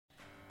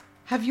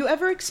Have you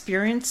ever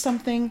experienced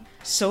something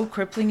so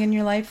crippling in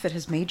your life that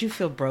has made you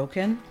feel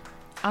broken?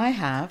 I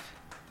have.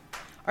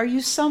 Are you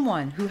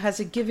someone who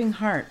has a giving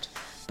heart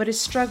but is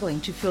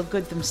struggling to feel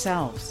good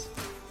themselves?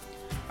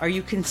 Are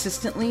you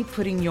consistently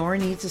putting your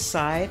needs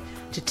aside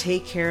to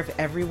take care of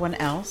everyone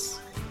else?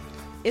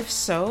 If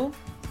so,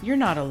 you're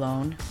not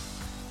alone.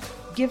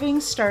 Giving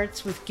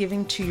starts with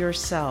giving to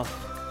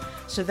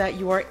yourself so that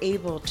you are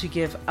able to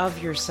give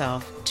of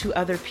yourself to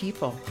other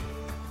people.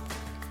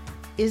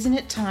 Isn't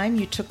it time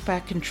you took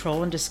back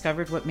control and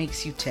discovered what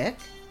makes you tick?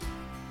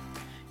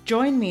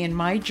 Join me in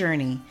my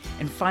journey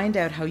and find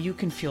out how you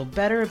can feel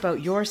better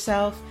about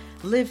yourself,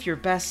 live your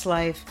best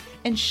life,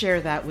 and share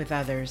that with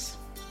others.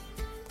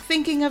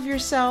 Thinking of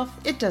yourself,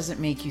 it doesn't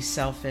make you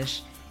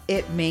selfish,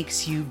 it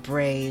makes you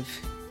brave.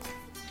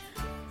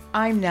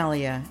 I'm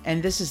Nelia,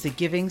 and this is the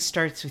Giving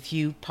Starts With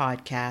You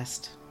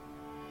podcast.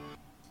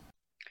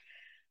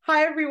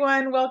 Hi,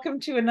 everyone. Welcome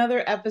to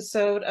another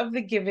episode of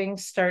the Giving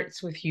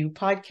Starts With You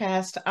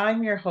podcast.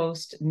 I'm your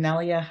host,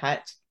 Nelia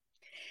Hutt.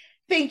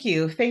 Thank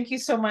you. Thank you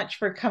so much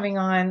for coming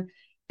on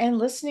and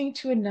listening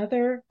to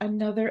another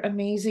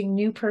amazing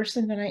new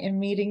person that I am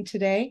meeting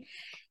today.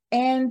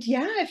 And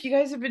yeah, if you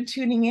guys have been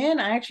tuning in,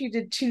 I actually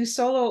did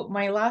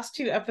my last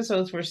two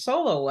episodes were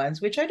solo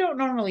ones, which I don't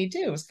normally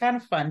do. It was kind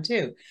of fun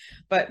too.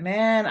 But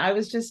man, I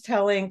was just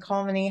telling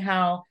Colmany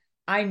how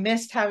I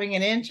missed having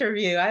an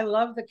interview. I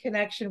love the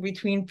connection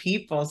between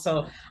people.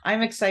 So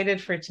I'm excited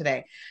for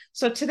today.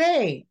 So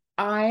today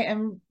I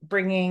am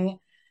bringing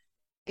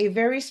a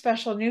very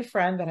special new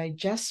friend that I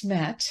just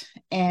met,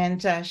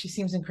 and she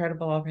seems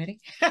incredible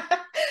already.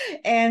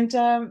 And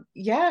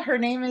her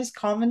name is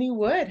Colmany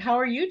Wood. How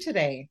are you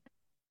today?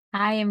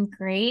 I am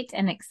great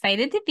and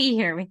excited to be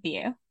here with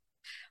you.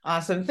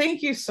 Awesome.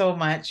 Thank you so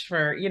much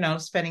for,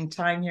 spending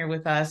time here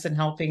with us and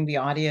helping the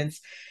audience,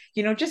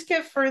 just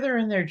get further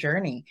in their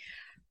journey.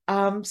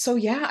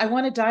 I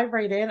want to dive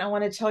right in. I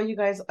want to tell you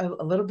guys a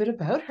little bit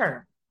about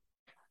her.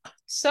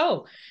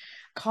 So,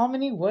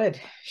 Colmany Wood,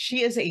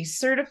 she is a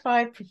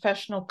certified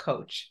professional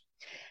coach,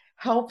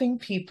 helping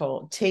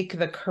people take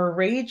the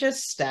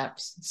courageous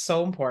steps,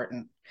 so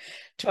important,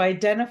 to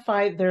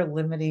identify their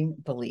limiting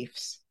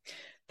beliefs,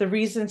 the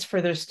reasons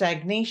for their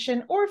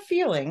stagnation or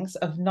feelings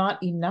of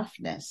not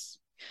enoughness,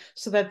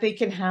 so that they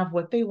can have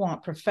what they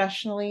want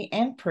professionally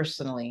and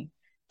personally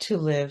to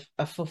live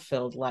a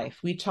fulfilled life.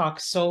 We talk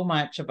so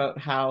much about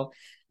how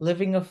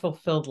living a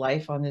fulfilled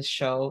life on this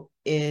show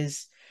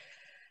is,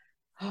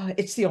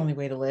 it's the only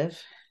way to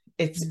live.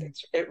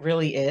 It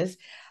really is.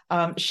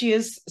 I'm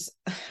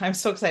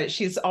so excited.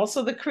 She's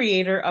also the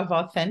creator of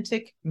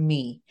Authentic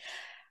Me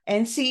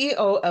and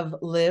CEO of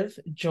Live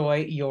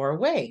Joy Your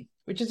Way,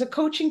 which is a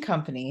coaching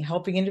company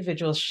helping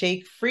individuals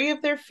shake free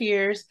of their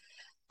fears,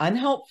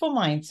 unhelpful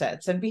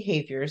mindsets, and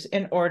behaviors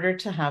in order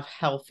to have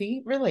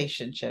healthy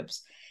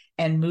relationships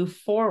and move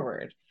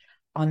forward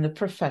on the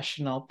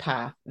professional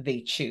path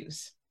they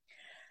choose.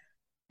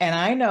 And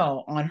I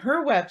know on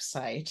her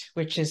website,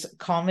 which is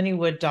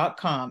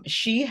colmanywood.com,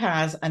 she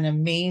has an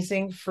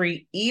amazing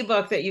free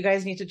ebook that you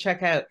guys need to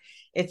check out.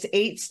 It's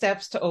 8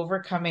 steps to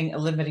overcoming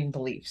limiting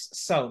beliefs.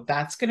 So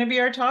that's going to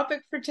be our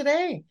topic for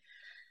today.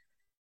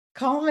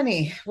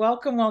 Colmany,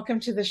 welcome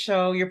to the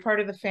show. You're part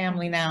of the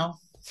family now.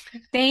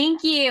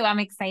 Thank you. I'm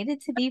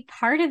excited to be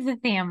part of the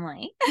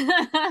family.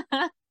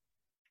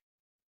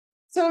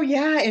 So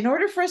in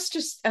order for us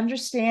to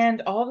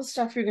understand all the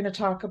stuff you're going to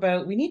talk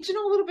about, we need to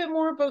know a little bit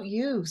more about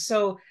you.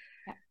 So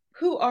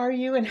who are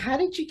you and how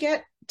did you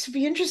get to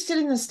be interested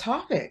in this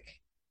topic?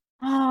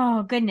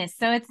 Oh, goodness.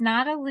 So it's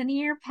not a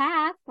linear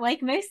path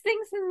like most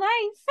things in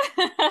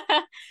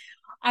life.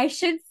 I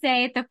should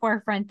say at the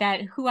forefront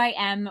that who I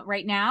am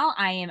right now,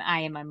 I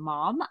am a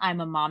mom.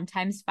 I'm a mom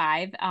times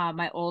 5.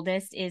 My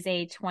oldest is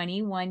a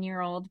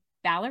 21-year-old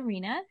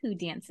ballerina who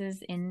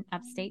dances in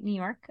upstate New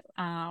York.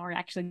 We're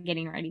actually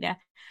getting ready to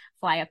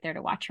fly up there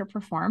to watch her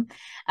perform.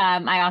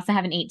 I also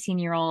have an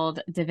 18-year-old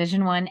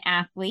Division I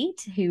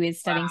athlete who is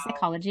studying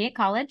psychology at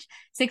college,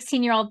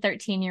 16-year-old,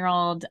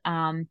 13-year-old,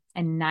 and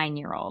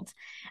 9-year-old.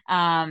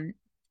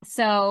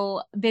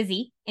 So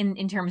busy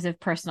in terms of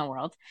personal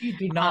world. You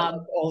do not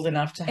look old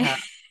enough to have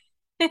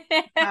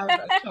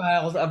a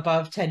child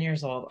above 10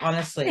 years old,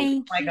 honestly.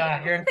 Thank my you.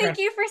 God, you're incredible. Thank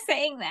you for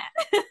saying that.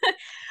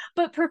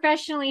 But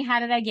professionally,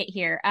 how did I get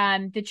here?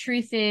 The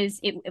truth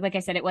is, like I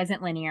said, it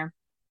wasn't linear.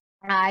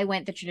 I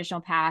went the traditional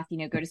path,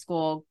 go to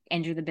school,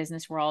 enter the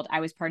business world.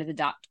 I was part of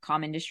the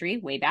 .com industry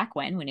way back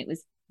when it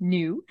was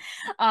new.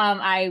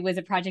 I was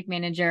a project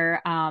manager,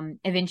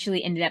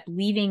 eventually ended up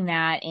leaving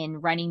that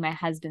and running my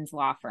husband's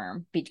law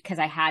firm because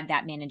I had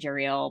that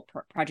managerial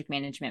project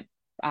management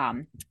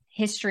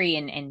history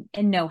and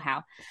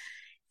know-how.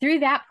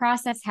 Through that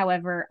process,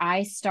 however,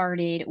 I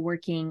started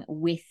working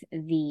with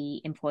the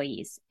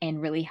employees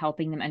and really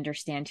helping them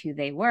understand who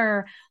they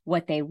were,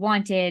 what they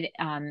wanted,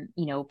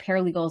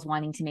 paralegals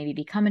wanting to maybe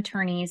become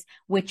attorneys,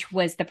 which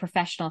was the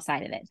professional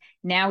side of it.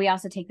 Now we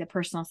also take the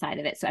personal side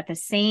of it. So at the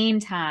same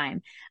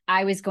time,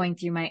 I was going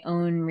through my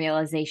own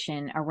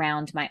realization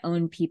around my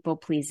own people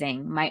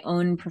pleasing, my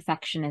own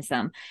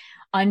perfectionism,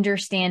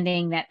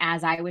 understanding that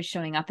as I was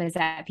showing up as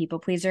that people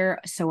pleaser,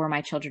 so were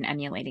my children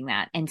emulating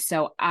that. And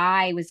so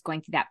I was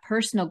going through that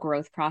personal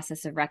growth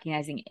process of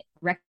recognizing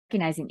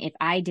if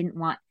I didn't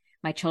want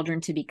my children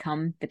to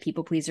become the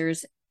people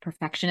pleasers,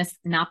 perfectionists,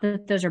 not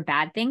that those are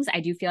bad things. I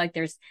do feel like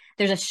there's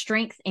a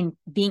strength in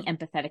being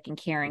empathetic and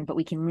caring, but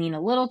we can lean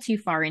a little too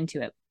far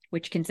into it,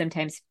 which can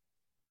sometimes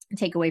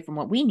take away from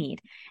what we need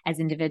as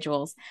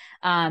individuals.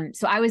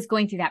 So I was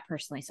going through that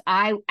personally. So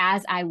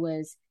as I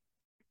was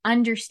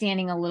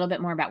understanding a little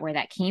bit more about where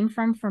that came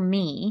from for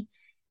me,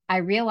 I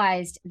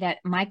realized that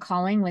my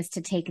calling was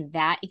to take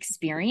that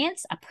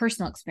experience, a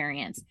personal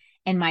experience,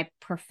 and my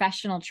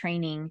professional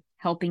training,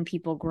 helping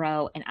people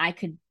grow. And I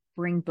could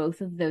bring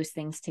both of those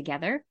things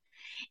together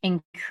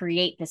and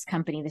create this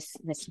company,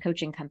 this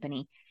coaching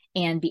company,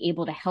 and be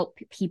able to help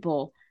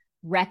people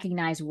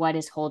recognize what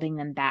is holding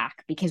them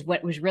back. Because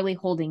what was really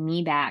holding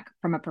me back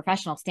from a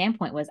professional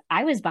standpoint was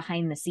I was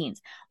behind the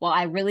scenes. While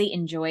I really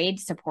enjoyed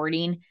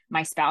supporting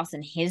my spouse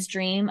in his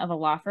dream of a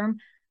law firm,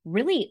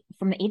 really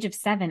from the age of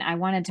 7, I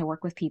wanted to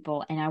work with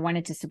people and I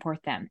wanted to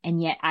support them.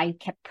 And yet I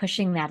kept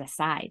pushing that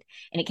aside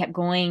and it kept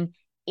going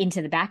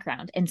into the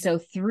background. And so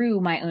through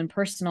my own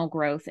personal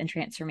growth and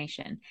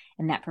transformation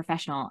and that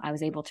professional, I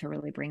was able to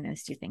really bring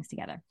those two things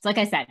together. So like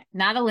I said,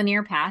 not a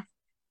linear path,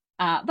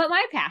 but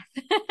my path.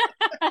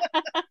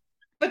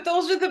 But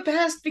those are the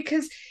best,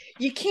 because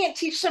you can't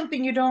teach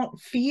something you don't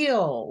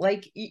feel.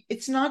 Like,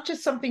 it's not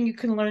just something you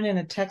can learn in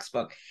a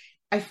textbook.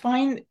 I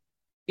find,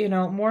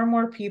 more and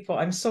more people,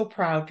 I'm so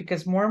proud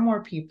because more and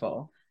more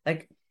people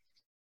like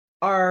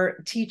are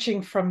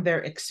teaching from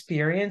their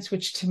experience,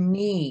 which to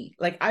me,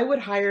 like, I would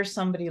hire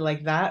somebody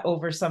like that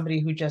over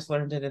somebody who just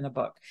learned it in a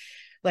book.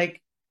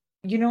 Like,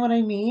 you know what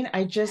I mean?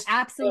 I just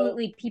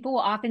Absolutely. People will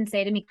often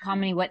say to me,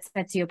 Kamini, what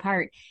sets you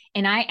apart?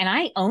 And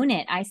I own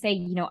it. I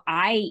say,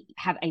 I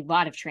have a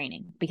lot of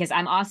training because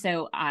I'm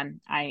also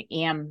I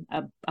am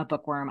a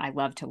bookworm. I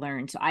love to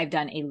learn. So I've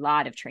done a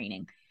lot of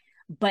training.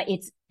 But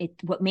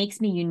what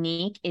makes me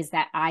unique is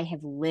that I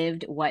have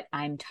lived what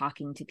I'm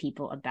talking to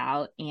people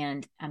about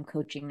and I'm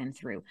coaching them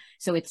through.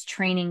 So it's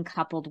training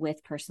coupled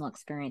with personal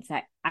experience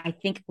that I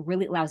think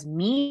really allows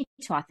me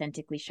to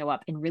authentically show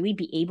up and really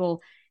be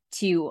able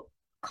to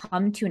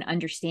come to an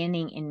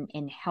understanding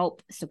and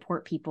help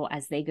support people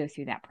as they go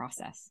through that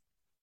process.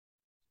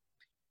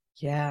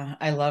 Yeah,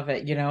 I love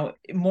it.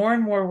 More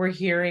and more we're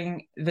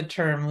hearing the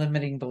term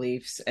limiting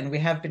beliefs, and we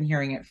have been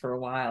hearing it for a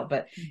while.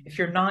 But if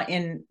you're not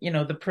in,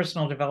 the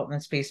personal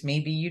development space,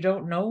 maybe you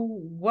don't know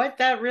what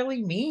that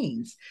really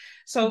means.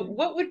 So,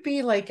 what would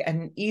be like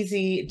an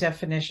easy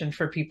definition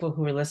for people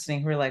who are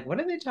listening who are like, what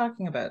are they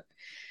talking about?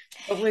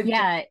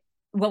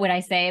 What would I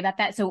say about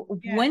that? So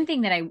one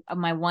thing that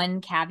my one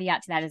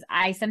caveat to that is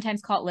I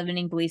sometimes call it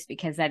limiting beliefs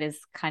because that is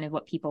kind of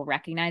what people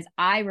recognize.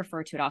 I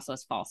refer to it also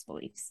as false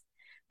beliefs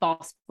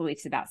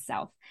about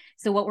self.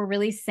 So what we're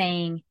really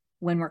saying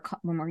when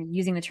we're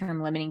using the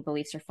term limiting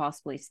beliefs or false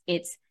beliefs,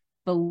 it's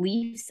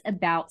beliefs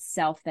about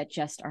self that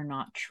just are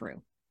not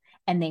true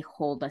and they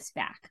hold us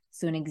back.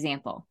 So an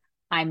example,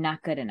 I'm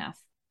not good enough.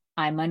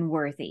 I'm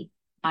unworthy.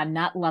 I'm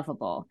not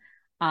lovable.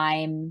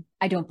 I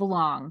don't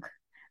belong.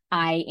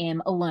 I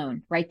am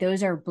alone, right?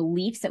 Those are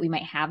beliefs that we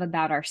might have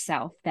about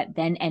ourselves that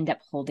then end up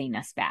holding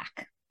us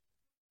back.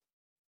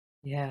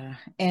 Yeah.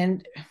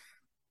 And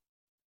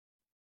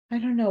I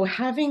don't know,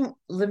 having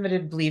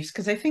limited beliefs,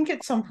 because I think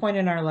at some point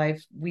in our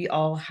life, we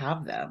all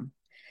have them.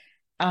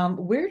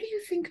 Where do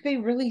you think they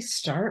really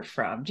start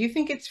from? Do you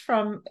think it's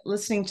from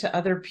listening to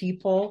other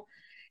people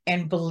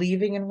and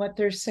believing in what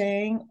they're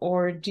saying?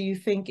 Or do you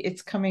think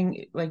it's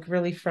coming like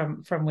really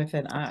from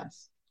within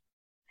us?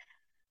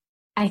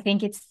 I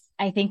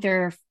think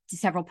there are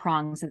several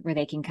prongs where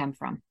they can come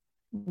from.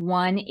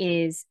 One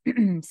is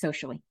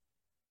socially,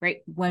 right?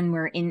 When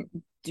we're in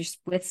just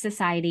with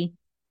society,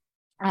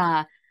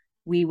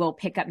 we will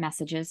pick up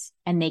messages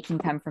and they can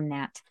come from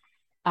that.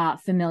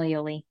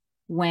 Familially,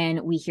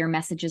 when we hear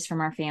messages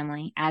from our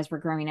family as we're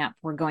growing up,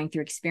 we're going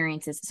through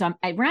experiences. So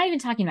we're not even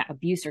talking about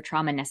abuse or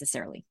trauma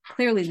necessarily.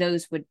 Clearly,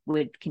 those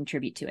would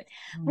contribute to it.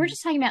 We're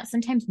just talking about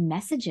sometimes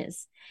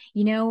messages.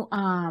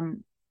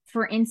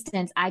 For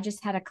instance, I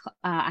just had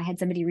I had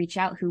somebody reach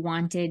out who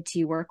wanted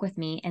to work with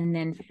me, and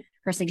then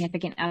her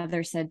significant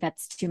other said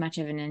that's too much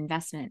of an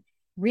investment.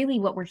 Really,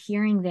 what we're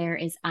hearing there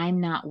is I'm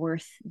not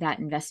worth that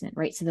investment,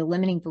 right? So the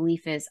limiting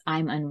belief is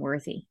I'm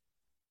unworthy.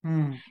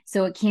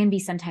 So it can be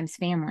sometimes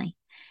family.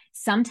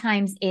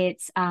 Sometimes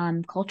it's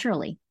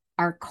culturally.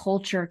 Our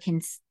culture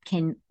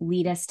can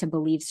lead us to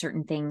believe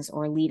certain things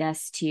or lead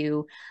us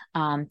to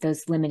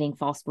those limiting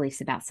false beliefs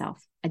about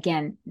self.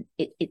 Again,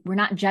 we're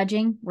not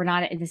judging.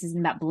 This isn't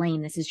about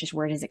blame. This is just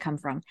where does it come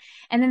from?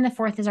 And then the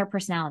fourth is our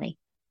personality,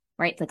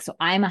 right? Like, so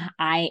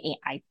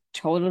I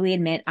totally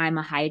admit I'm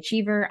a high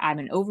achiever. I'm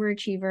an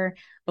overachiever,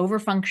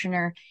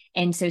 overfunctioner.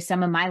 And so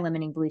some of my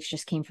limiting beliefs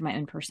just came from my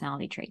own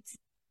personality traits.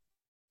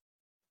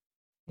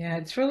 Yeah,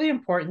 it's really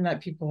important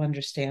that people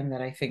understand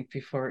that, I think,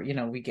 before,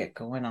 we get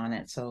going on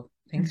it. So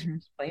thanks for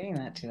explaining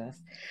that to us.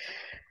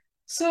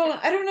 So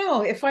I don't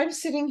know if I'm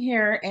sitting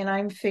here and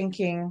I'm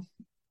thinking,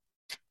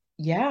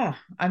 yeah,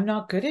 I'm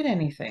not good at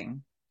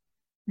anything,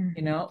 you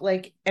Mm-hmm. know,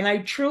 like, and I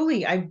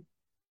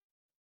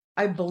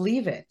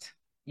believe it,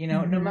 you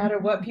know, no Mm-hmm. matter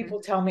what Mm-hmm.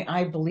 people tell me,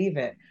 I believe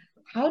it.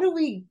 How do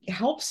we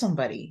help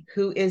somebody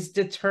who is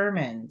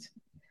determined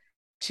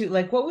to,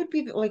 like, what would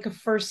be like a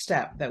first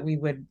step that we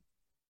would,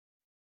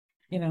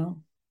 you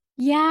know?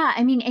 Yeah,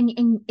 I mean,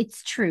 and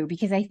it's true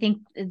because I think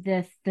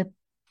the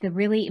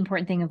really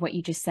important thing of what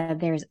you just said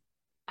there is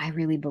I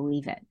really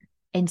believe it.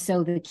 And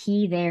so the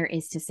key there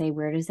is to say,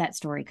 where does that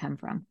story come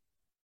from?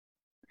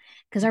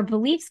 Because our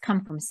beliefs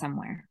come from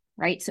somewhere,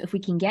 right? So if we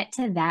can get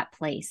to that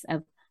place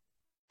of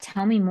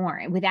tell me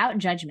more without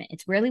judgment,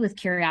 it's really with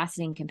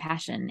curiosity and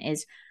compassion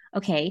is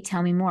okay,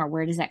 tell me more.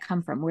 Where does that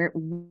come from?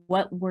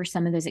 What were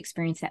some of those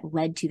experiences that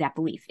led to that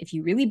belief? If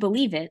you really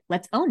believe it,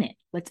 let's own it.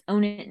 Let's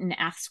own it and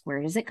ask,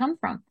 where does it come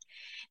from?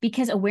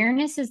 Because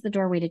awareness is the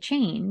doorway to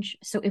change.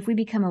 So if we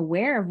become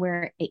aware of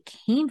where it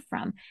came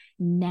from,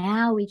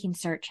 now we can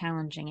start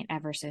challenging it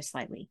ever so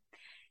slightly.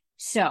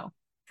 So,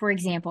 for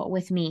example,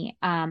 with me,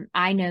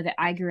 I know that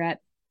I grew up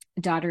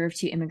daughter of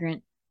two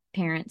immigrant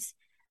parents,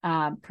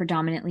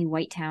 predominantly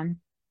white town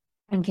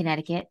in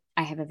Connecticut.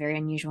 I have a very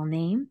unusual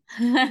name.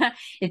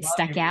 It Love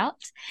stuck your name. out.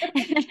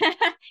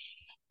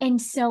 And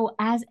so,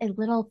 as a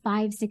little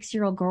 5, 6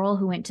 year old girl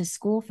who went to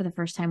school for the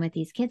first time with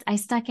these kids, I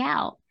stuck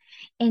out.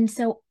 And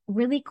so,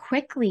 really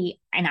quickly,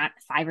 and not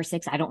 5 or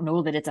 6, I don't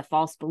know that it's a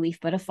false belief,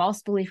 but a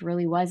false belief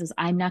really was,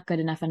 I'm not good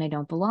enough and I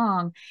don't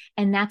belong.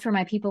 And that's where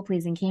my people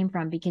pleasing came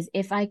from. Because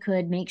if I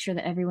could make sure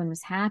that everyone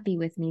was happy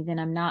with me, then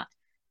I'm not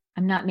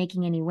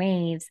making any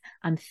waves.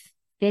 I'm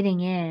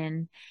fitting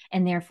in.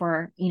 And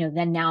therefore,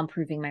 then now I'm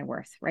proving my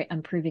worth, right?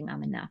 I'm proving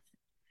I'm enough.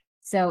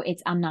 So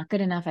it's, I'm not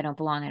good enough. I don't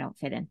belong. I don't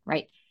fit in,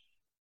 right?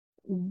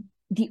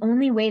 The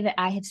only way that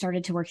I had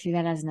started to work through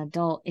that as an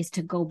adult is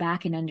to go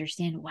back and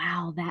understand,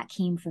 wow, that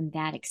came from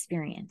that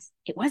experience.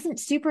 It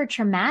wasn't super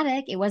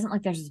traumatic. It wasn't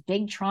like there's this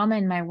big trauma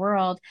in my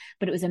world,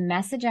 but it was a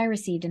message I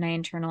received and I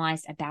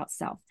internalized about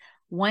self.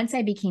 Once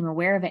I became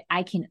aware of it,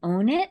 I can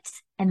own it.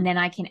 And then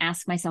I can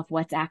ask myself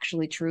what's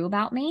actually true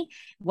about me.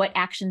 What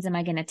actions am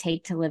I going to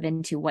take to live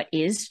into what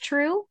is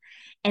true?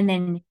 And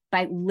then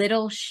by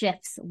little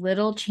shifts,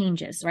 little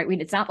changes, right?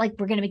 It's not like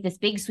we're going to make this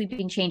big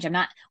sweeping change. We're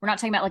not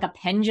talking about like a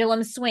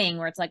pendulum swing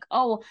where it's like,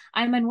 oh,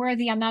 I'm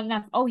unworthy. I'm not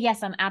enough. Oh,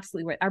 yes, I'm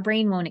absolutely worthy. Our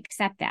brain won't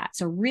accept that.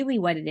 So really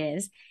what it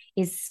is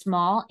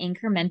small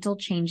incremental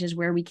changes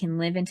where we can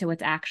live into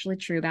what's actually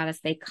true about us.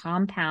 They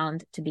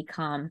compound to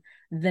become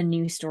the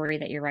new story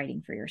that you're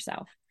writing for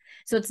yourself.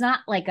 So it's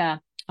not like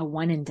a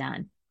one and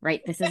done,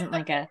 right? This isn't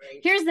like a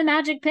Right. here's the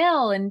magic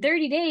pill in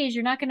 30 days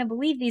you're not going to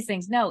believe these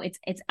things. No, it's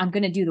I'm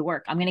going to do the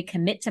work. I'm going to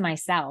commit to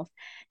myself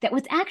that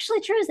what's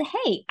actually true is that,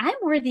 hey, I'm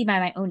worthy by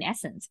my own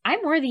essence.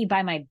 I'm worthy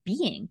by my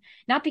being,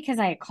 not because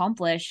I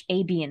accomplish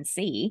A, B, and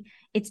C.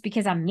 It's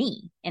because I'm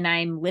me and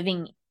I'm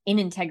living in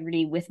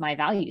integrity with my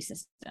value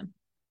system.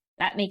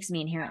 That makes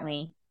me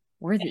inherently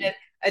worthy.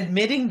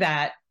 Admitting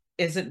that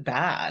isn't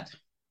bad.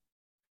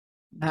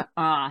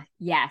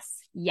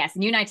 Yes.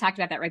 And you and I talked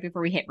about that right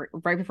before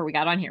we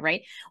got on here,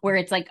 right? Where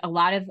it's like a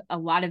lot of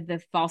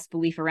the false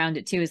belief around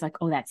it too is like,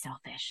 oh, that's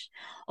selfish.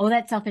 Oh,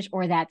 that's selfish,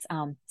 or that's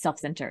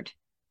self-centered,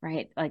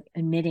 right? Like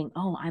admitting,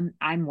 oh,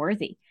 I'm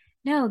worthy.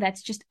 No,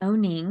 that's just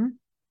owning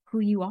who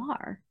you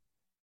are.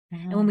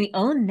 And when Mhm. we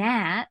own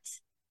that,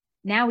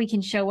 now we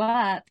can show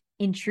up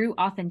in true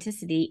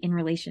authenticity in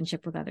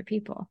relationship with other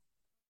people.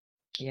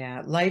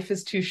 Yeah, life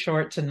is too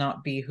short to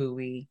not be who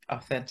we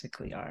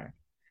authentically are.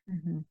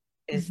 Mm-hmm.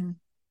 Is Mm-hmm.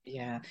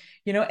 Yeah.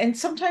 You know, and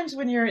sometimes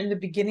when you're in the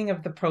beginning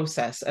of the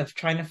process of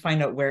trying to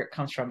find out where it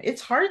comes from,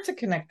 it's hard to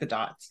connect the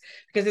dots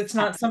because it's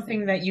not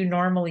something Absolutely. that you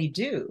normally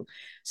do.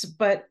 So,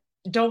 but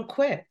don't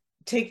quit.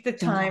 Take the Don't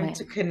time quit.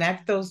 to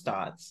connect those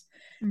dots.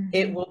 It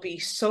Mm-hmm. will be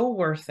so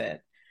worth it.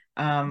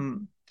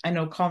 Mm-hmm. I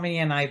know Colmy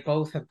and I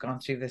both have gone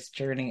through this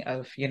journey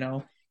of,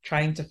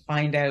 trying to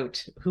find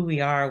out who we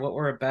are, what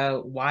we're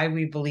about, why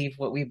we believe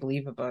what we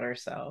believe about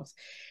ourselves.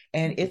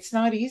 And it's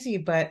not easy,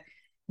 but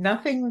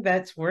nothing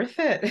that's worth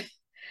it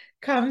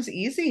comes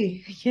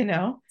easy, you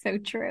know? So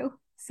true.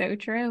 So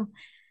true.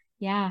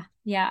 Yeah.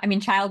 Yeah. I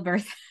mean,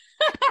 childbirth.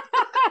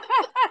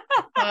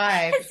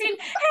 Five.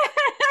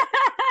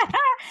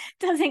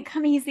 Doesn't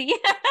come easy,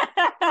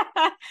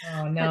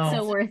 Oh but no,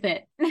 so worth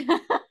it.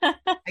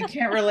 I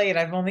can't relate.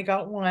 I've only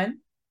got one,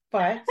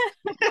 but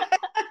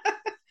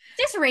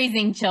Just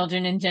raising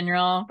children in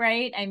general,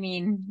 right? I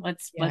mean, yeah.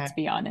 let's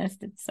be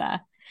honest. It's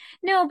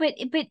no, but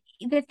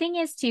the thing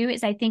is too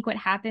is I think what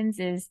happens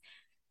is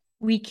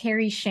we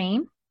carry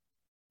shame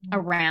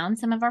around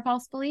some of our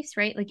false beliefs,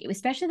 right? Like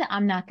especially that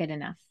I'm not good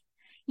enough.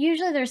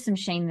 Usually there's some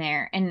shame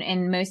there,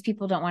 and most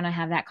people don't want to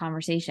have that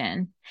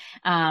conversation.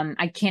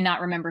 I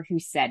cannot remember who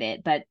said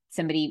it, but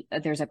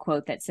there's a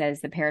quote that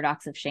says the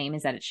paradox of shame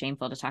is that it's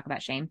shameful to talk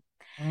about shame,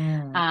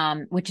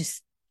 Mm. which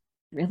is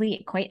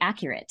really quite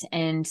accurate.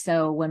 And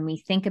so when we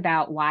think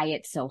about why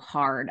it's so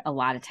hard, a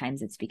lot of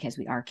times it's because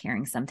we are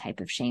carrying some type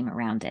of shame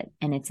around it,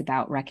 and it's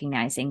about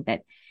recognizing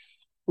that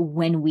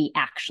when we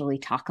actually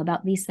talk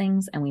about these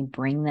things and we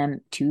bring them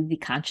to the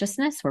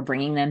consciousness, we're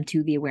bringing them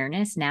to the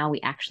awareness. Now we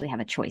actually have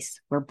a choice.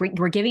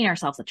 We're giving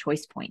ourselves a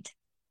choice point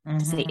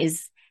to say,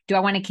 do I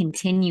want to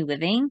continue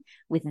living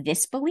with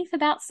this belief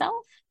about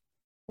self?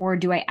 Or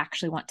do I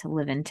actually want to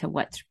live into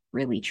what's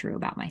really true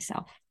about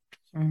myself?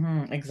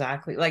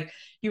 Exactly. Like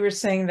you were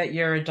saying that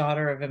you're a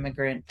daughter of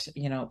immigrant,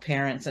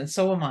 parents, and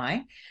so am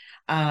I.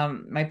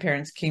 My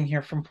parents came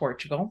here from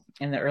Portugal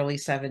in the early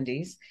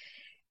 70s,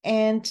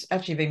 and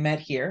actually they met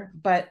here,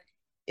 but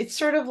it's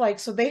sort of like,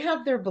 so they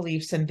have their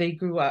beliefs and they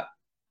grew up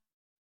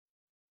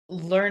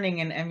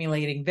learning and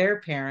emulating their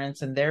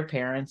parents and their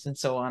parents and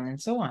so on and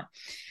so on.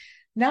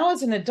 Now,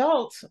 as an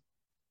adult,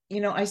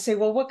 I say,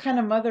 well, what kind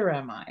of mother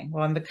am I?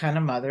 Well, I'm the kind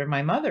of mother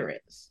my mother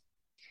is,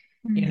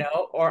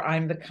 or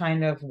I'm the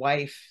kind of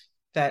wife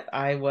that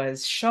I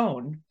was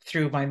shown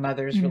through my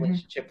mother's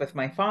relationship with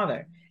my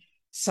father.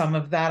 Some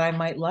of that I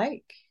might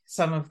like,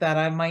 some of that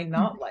I might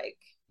not like.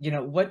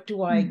 What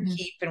do I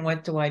keep and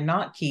what do I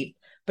not keep,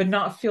 but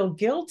not feel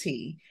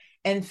guilty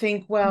and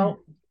think, well,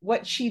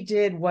 what she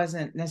did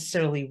wasn't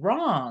necessarily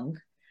wrong,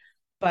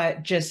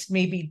 but just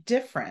maybe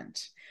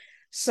different.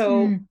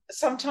 So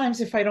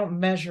sometimes if I don't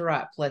measure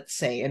up, let's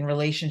say in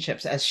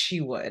relationships as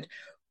she would,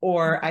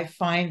 or I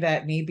find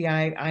that maybe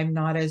I'm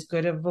not as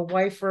good of a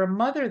wife or a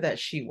mother that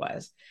she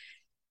was,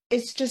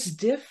 it's just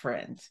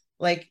different.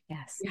 Like,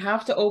 yes, you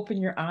have to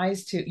open your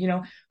eyes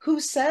to, who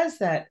says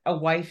that a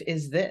wife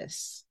is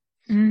this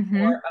or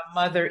a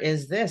mother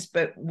is this,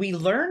 but we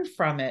learn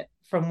from it,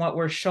 from what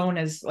we're shown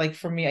as, like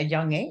for me, a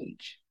young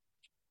age.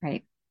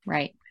 Right.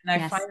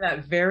 And I find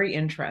that very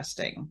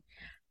interesting.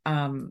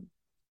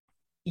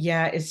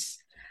 Yeah,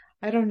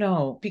 I don't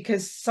know,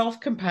 because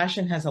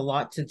self-compassion has a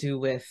lot to do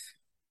with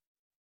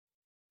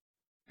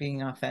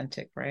being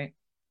authentic, right?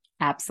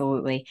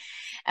 Absolutely.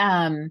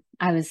 I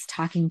was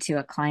talking to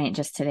a client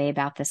just today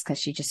about this because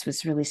she just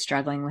was really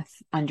struggling with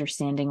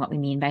understanding what we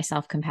mean by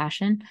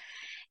self-compassion.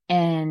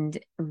 And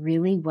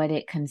really, what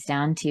it comes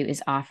down to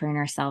is offering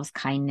ourselves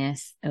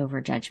kindness over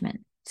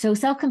judgment. So,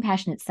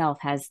 self-compassion itself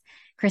has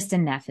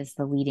Kristin Neff is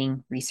the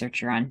leading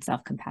researcher on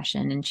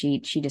self-compassion, and she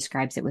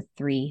describes it with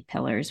three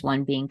pillars: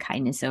 one being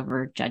kindness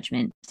over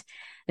judgment,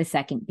 the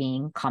second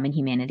being common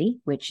humanity,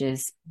 which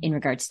is in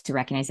regards to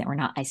recognize that we're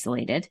not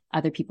isolated.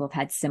 Other people have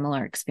had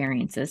similar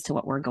experiences to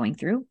what we're going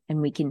through, and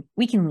we can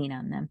lean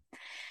on them.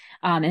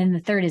 And then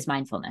the third is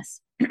mindfulness,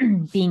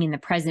 being in the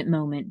present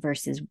moment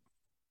versus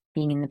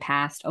being in the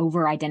past,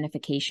 over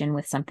identification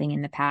with something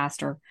in the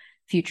past, or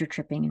future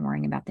tripping and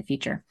worrying about the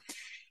future.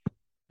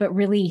 But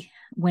really,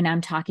 when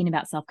I'm talking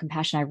about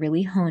self-compassion, I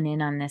really hone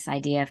in on this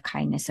idea of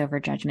kindness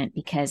over judgment,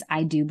 because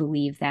I do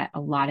believe that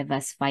a lot of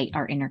us fight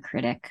our inner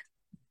critic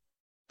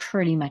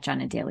pretty much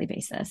on a daily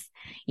basis.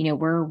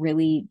 We're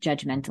really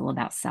judgmental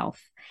about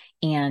self,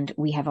 and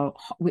we have a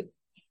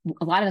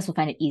lot of us will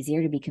find it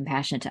easier to be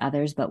compassionate to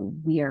others, but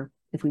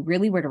if we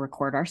really were to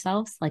record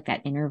ourselves, like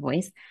that inner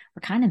voice,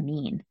 we're kind of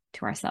mean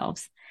to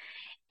ourselves.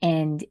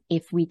 And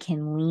if we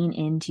can lean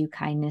into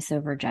kindness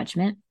over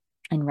judgment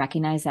and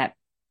recognize that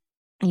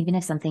even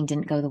if something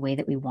didn't go the way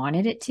that we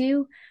wanted it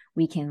to,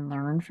 we can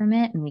learn from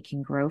it and we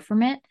can grow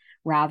from it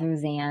rather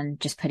than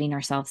just putting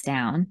ourselves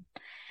down.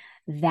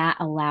 That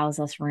allows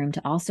us room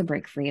to also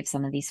break free of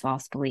some of these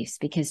false beliefs,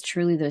 because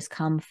truly those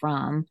come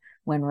from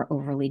when we're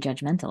overly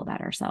judgmental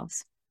about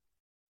ourselves.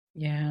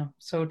 Yeah,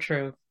 so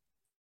true.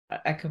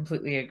 I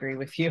completely agree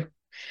with you.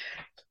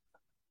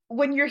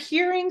 When you're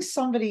hearing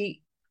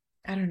somebody,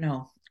 I don't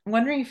know, I'm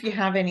wondering if you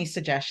have any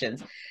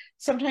suggestions.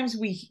 Sometimes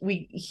we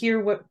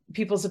hear what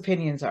people's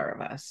opinions are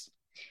of us.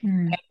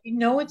 And we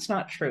know it's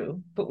not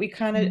true, but we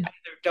kind of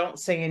either don't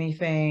say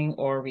anything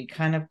or we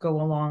kind of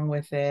go along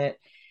with it,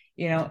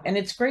 and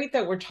it's great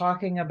that we're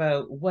talking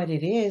about what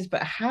it is,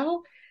 but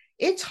how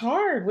it's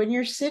hard when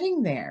you're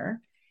sitting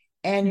there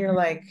and you're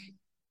like,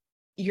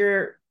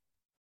 your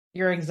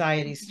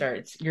anxiety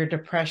starts, your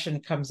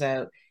depression comes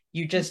out,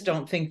 you just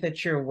don't think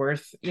that you're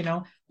worth,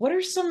 what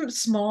are some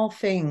small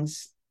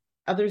things,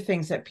 other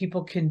things that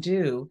people can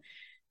do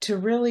to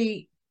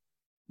really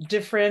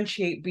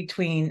differentiate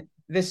between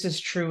this is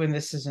true and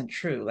this isn't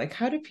true? Like,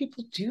 how do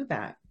people do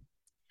that?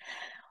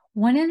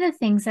 One of the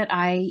things that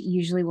I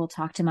usually will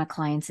talk to my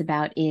clients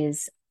about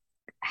is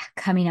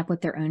coming up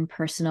with their own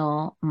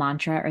personal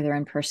mantra or their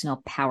own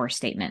personal power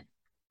statement,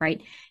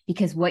 right?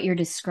 Because what you're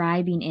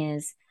describing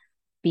is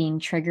being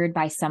triggered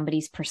by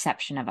somebody's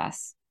perception of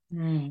us.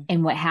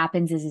 And what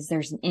happens is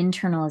there's an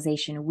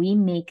internalization. We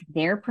make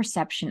their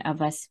perception of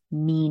us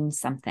mean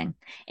something,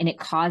 and it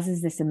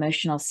causes this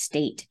emotional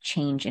state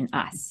change in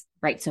us,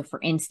 right? So for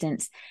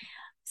instance,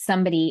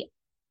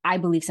 I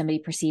believe somebody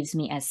perceives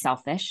me as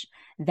selfish.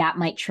 That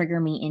might trigger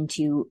me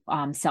into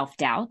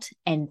self-doubt,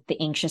 and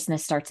the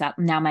anxiousness starts up.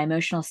 Now my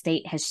emotional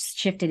state has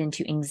shifted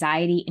into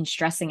anxiety and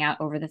stressing out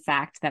over the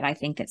fact that I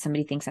think that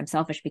somebody thinks I'm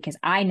selfish, because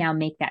I now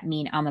make that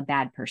mean I'm a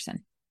bad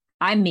person.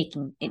 I'm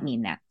making it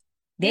mean that.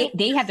 Yeah,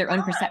 They have it's their own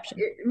not. perception,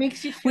 It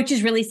makes you feel which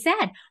is really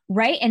sad,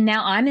 right? And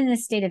now I'm in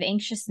this state of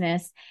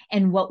anxiousness.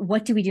 And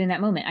what do we do in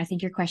that moment? I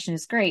think your question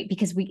is great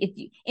because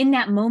in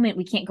that moment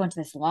we can't go into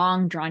this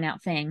long drawn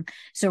out thing.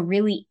 So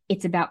really,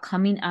 it's about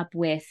coming up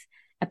with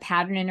a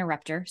pattern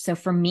interrupter. So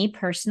for me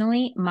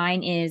personally,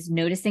 mine is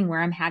noticing where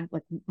I'm having,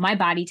 like, my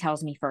body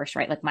tells me first,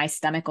 right? Like my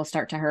stomach will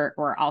start to hurt,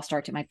 or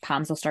my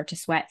palms will start to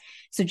sweat.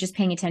 So just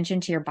paying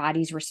attention to your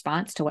body's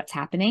response to what's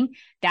happening,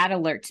 that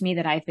alerts me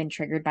that I've been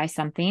triggered by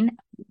something.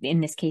 In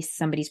this case,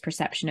 somebody's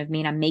perception of me,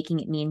 and I'm making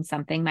it mean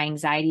something. My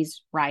anxiety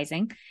is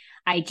rising.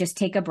 I just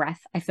take a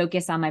breath. I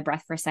focus on my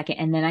breath for a second,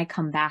 and then I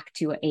come back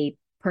to a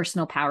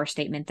personal power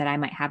statement that I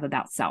might have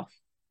about self.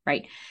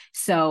 Right.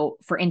 So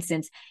for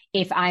instance,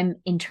 if I'm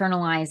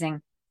internalizing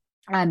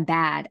I'm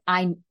bad,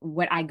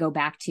 what I go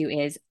back to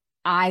is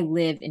I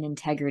live in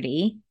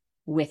integrity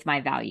with my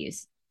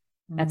values.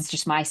 That's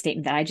just my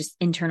statement that I just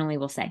internally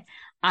will say.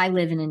 I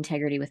live in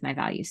integrity with my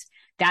values.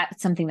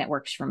 That's something that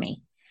works for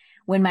me.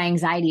 When my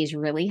anxiety is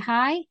really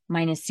high,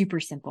 mine is super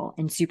simple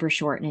and super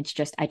short. And it's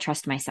just, I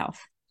trust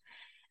myself.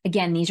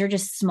 Again, these are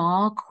just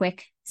small,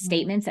 quick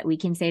statements that we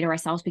can say to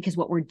ourselves, because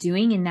what we're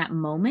doing in that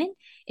moment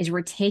is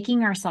we're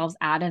taking ourselves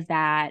out of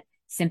that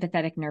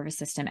sympathetic nervous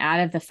system, out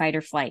of the fight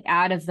or flight,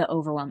 out of the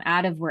overwhelm,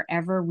 out of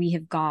wherever we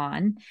have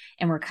gone,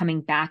 and we're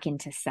coming back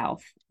into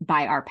self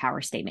by our power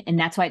statement. And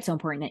that's why it's so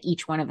important that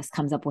each one of us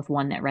comes up with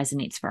one that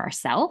resonates for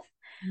ourselves,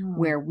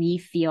 where we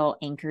feel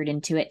anchored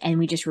into it, and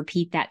we just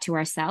repeat that to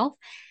ourselves.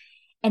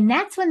 And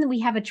that's when we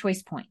have a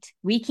choice point.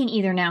 We can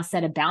either now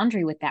set a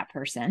boundary with that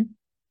person,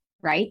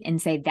 right,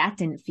 and say that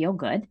didn't feel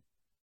good,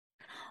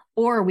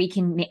 or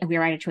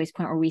we're at a choice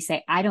point where we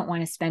say, I don't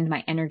want to spend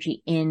my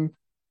energy in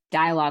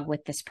dialogue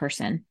with this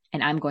person,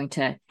 and I'm going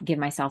to give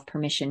myself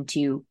permission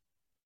to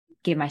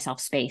give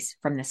myself space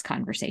from this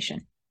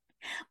conversation.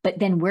 But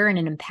then we're in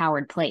an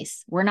empowered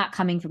place. We're not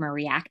coming from a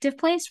reactive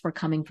place. We're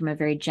coming from a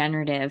very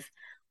generative,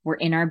 we're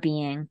in our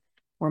being.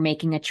 We're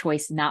making a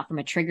choice, not from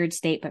a triggered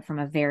state, but from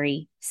a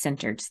very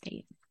centered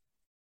state.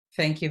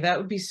 Thank you. That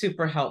would be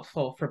super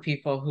helpful for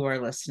people who are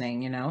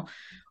listening, you know.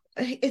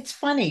 It's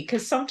funny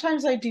because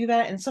sometimes I do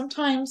that, and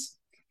sometimes,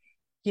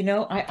 you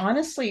know, I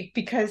honestly,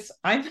 because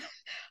I'm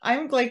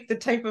like the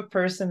type of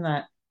person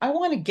that I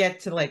want to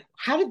get to, like,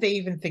 how did they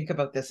even think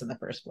about this in the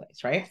first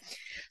place, right?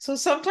 So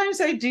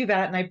sometimes I do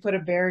that and I put a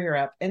barrier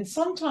up. And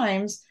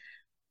sometimes,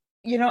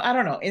 you know, I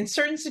don't know, in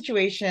certain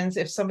situations,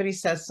 if somebody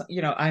says,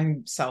 you know,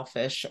 I'm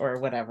selfish or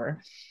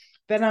whatever,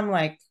 then I'm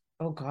like,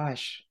 oh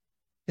gosh,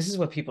 this is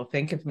what people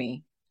think of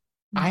me.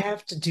 I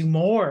have to do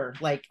more.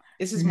 Like,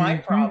 this is my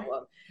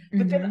problem.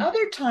 But then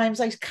other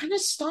times I kind of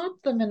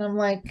stop them and I'm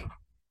like,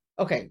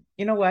 okay,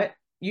 you know what?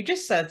 You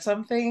just said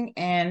something,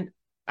 and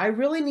I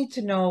really need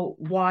to know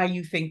why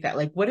you think that.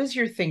 Like, what is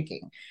your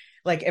thinking?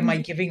 Like, am I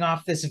giving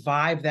off this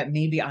vibe that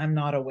maybe I'm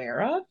not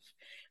aware of?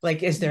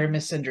 Like, is there a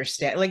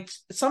misunderstanding? Like,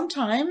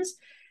 sometimes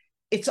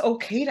it's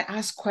okay to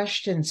ask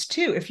questions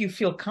too if you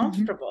feel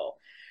comfortable.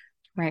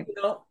 Right.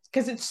 You know,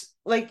 because it's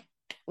like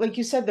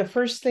you said, the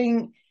first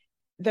thing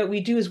that we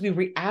do is we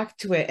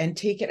react to it and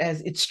take it as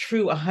it's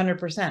true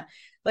 100%.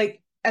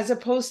 Like, as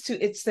opposed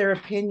to it's their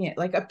opinion.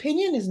 Like,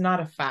 opinion is not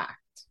a fact.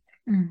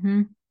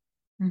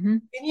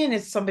 Opinion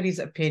is somebody's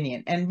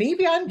opinion. And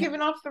maybe I'm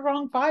giving off the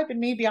wrong vibe, and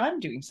maybe I'm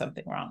doing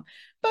something wrong.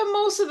 But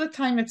most of the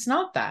time, it's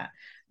not that.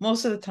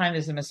 Most of the time,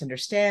 there's a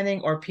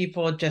misunderstanding, or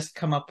people just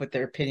come up with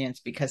their opinions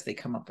because they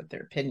come up with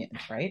their opinions,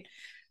 right?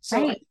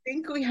 So I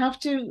think we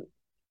have to,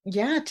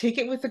 yeah, take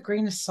it with a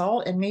grain of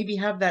salt, and maybe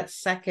have that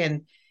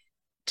second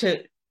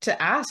to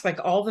ask,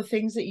 like, all the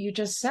things that you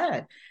just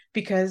said,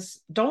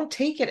 because don't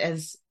take it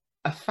as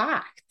a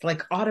fact,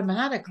 like,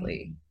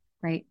 automatically.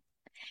 Right.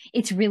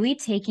 It's really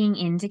taking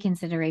into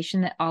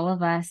consideration that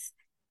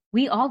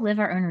we all live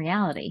our own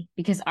reality,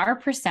 because our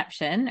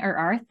perception or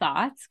our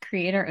thoughts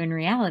create our own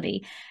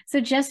reality. So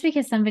just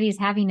because somebody's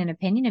having an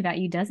opinion about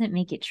you doesn't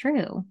make it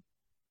true.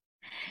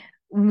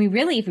 If we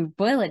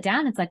boil it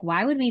down, it's like,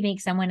 why would we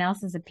make someone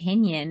else's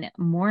opinion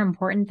more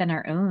important than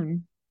our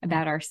own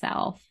about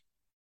ourselves?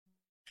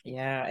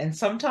 Yeah. And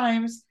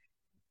sometimes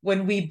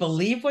when we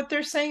believe what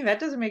they're saying, that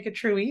doesn't make it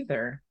true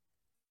either.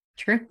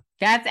 True.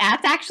 That's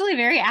actually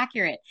very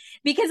accurate,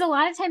 because a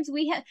lot of times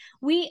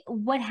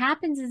what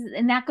happens is,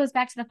 and that goes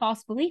back to the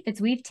false belief, it's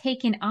we've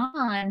taken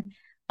on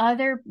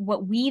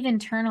what we've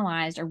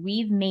internalized, or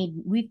we've made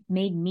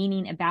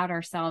meaning about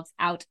ourselves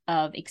out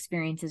of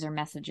experiences or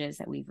messages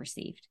that we've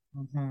received.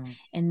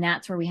 And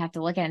that's where we have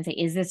to look at it and say,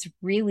 is this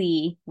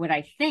really what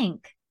I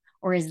think,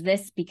 or is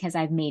this because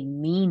I've made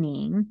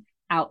meaning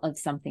out of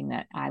something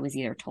that I was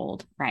either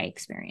told or I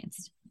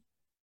experienced?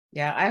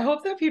 Yeah, I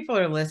hope that people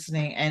are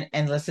listening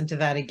and listen to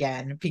that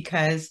again,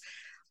 because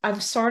I'm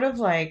sort of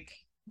like,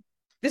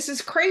 this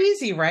is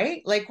crazy,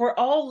 right? Like, we're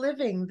all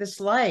living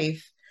this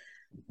life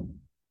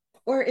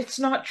where it's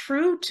not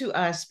true to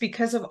us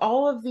because of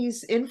all of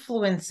these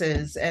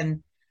influences.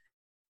 And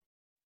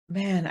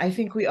man, I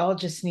think we all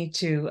just need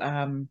to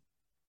I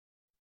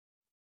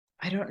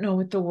don't know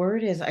what the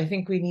word is. I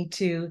think we need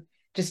to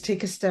just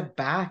take a step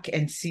back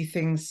and see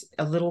things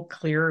a little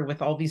clearer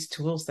with all these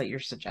tools that you're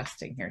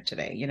suggesting here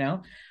today.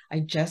 I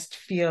just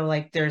feel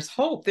like there's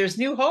hope. There's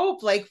new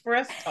hope, like for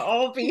us to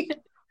all be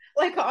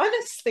like,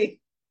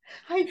 honestly,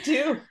 I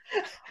do.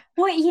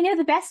 Well,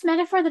 the best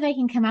metaphor that I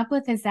can come up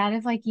with is that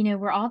of like,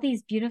 we're all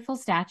these beautiful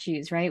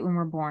statues, right? When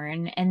we're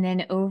born. And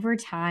then over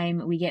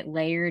time, we get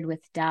layered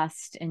with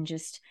dust and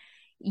just,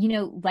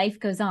 life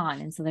goes on.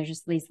 And so there's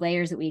just these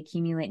layers that we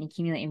accumulate and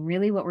accumulate. And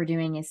really what we're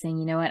doing is saying,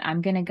 you know what,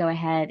 I'm going to go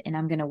ahead and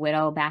I'm going to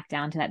whittle back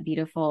down to that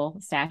beautiful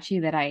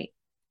statue that I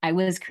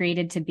was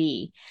created to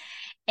be.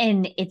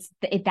 And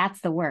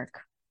that's the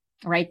work,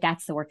 right?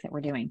 That's the work that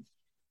we're doing.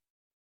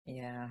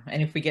 Yeah.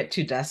 And if we get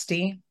too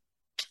dusty,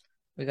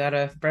 we got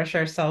to brush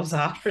ourselves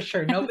off for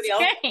sure. Nobody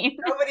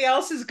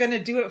else is going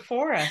to do it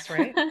for us,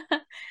 right?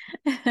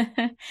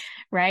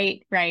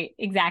 Right.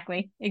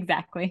 Exactly.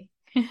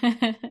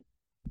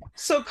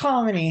 So,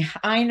 Colony,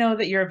 I know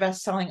that you're a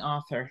best-selling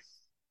author.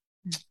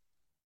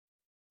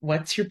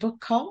 What's your book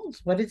called?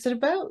 What is it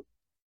about?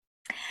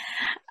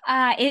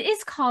 It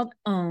is called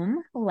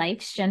Om,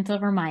 Life's Gentle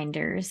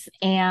Reminders.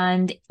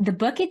 And the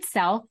book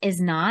itself is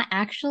not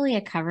actually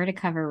a cover to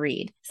cover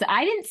read. So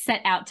I didn't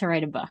set out to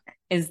write a book,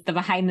 is the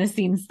behind the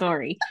scenes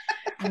story.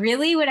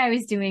 Really, what I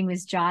was doing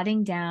was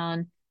jotting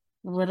down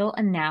little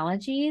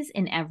analogies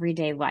in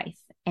everyday life.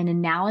 And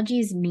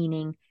analogies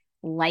meaning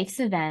life's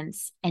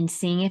events and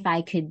seeing if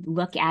I could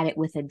look at it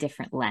with a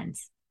different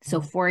lens. So,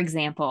 for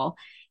example,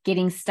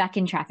 getting stuck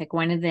in traffic.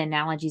 One of the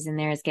analogies in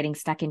there is getting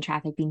stuck in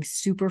traffic, being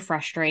super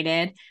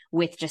frustrated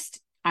with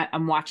just,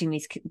 I'm watching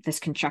this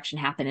construction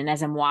happen. And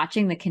as I'm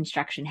watching the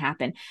construction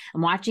happen,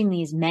 I'm watching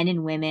these men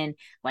and women,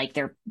 like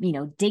they're,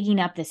 digging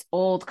up this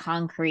old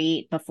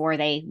concrete before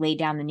they lay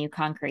down the new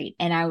concrete.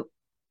 And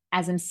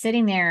as I'm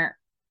sitting there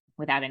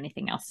without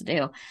anything else to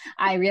do,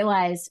 I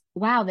realized,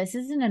 wow, this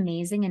is an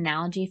amazing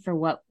analogy for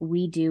what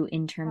we do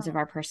in terms of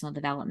our personal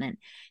development.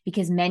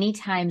 Because many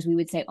times we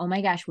would say, oh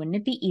my gosh, wouldn't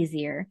it be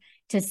easier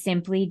to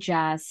simply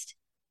just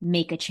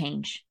make a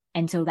change?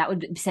 And so that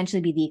would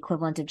essentially be the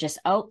equivalent of just,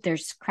 oh,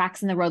 there's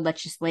cracks in the road.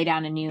 Let's just lay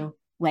down a new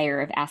layer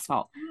of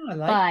asphalt.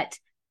 But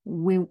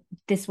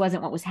this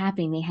wasn't what was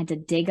happening. They had to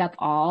dig up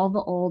all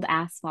the old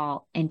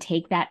asphalt and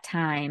take that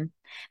time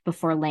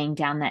before laying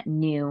down the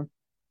new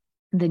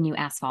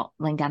asphalt,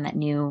 laying down that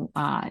new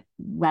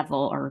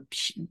level or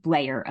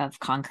layer of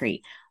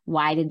concrete.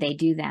 Why did they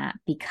do that?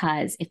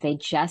 Because if they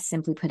just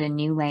simply put a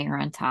new layer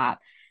on top,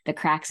 the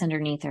cracks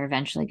underneath are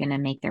eventually going to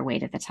make their way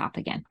to the top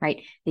again,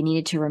 right? They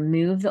needed to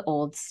remove the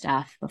old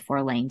stuff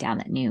before laying down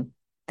that new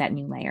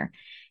layer.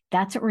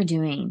 That's what we're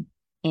doing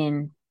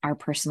in our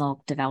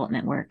personal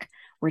development work.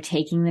 We're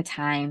taking the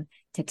time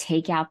to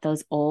take out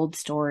those old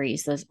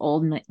stories, those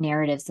old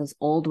narratives, those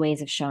old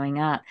ways of showing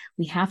up.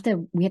 We have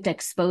to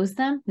expose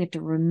them. We have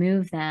to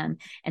remove them.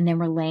 And then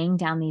we're laying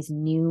down these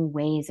new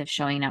ways of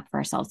showing up for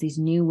ourselves, these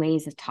new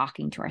ways of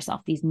talking to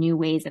ourselves, these new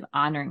ways of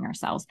honoring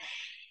ourselves.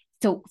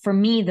 So for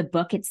me, the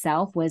book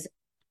itself was,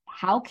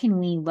 how can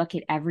we look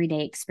at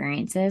everyday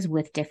experiences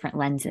with different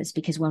lenses?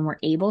 Because when we're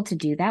able to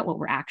do that, what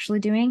we're actually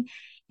doing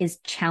is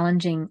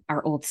challenging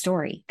our old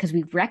story, because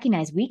we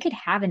recognize we could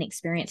have an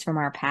experience from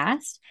our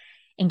past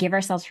and give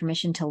ourselves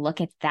permission to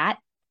look at that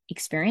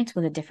experience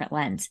with a different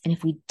lens. And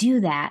if we do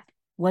that,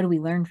 what do we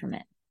learn from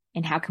it?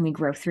 And how can we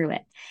grow through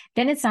it?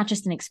 Then it's not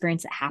just an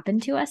experience that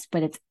happened to us,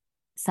 but it's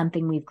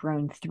something we've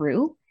grown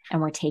through and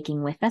we're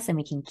taking with us and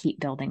we can keep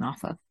building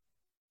off of.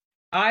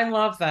 I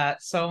love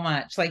that so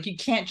much. Like, you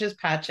can't just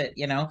patch it,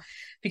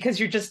 because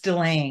you're just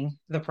delaying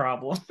the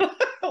problem.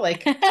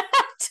 Like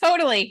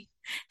totally.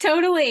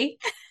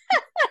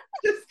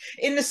 Just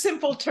in the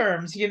simple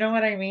terms, you know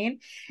what I mean?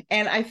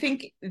 And I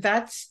think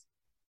that's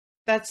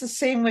the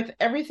same with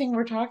everything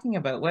we're talking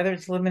about, whether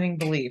it's limiting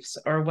beliefs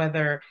or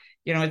whether,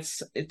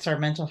 it's our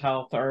mental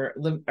health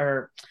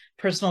or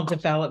personal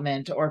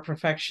development or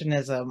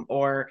perfectionism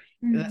or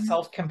the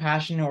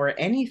self-compassion or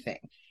anything.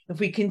 If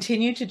we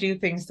continue to do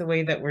things the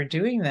way that we're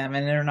doing them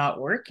and they're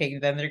not working,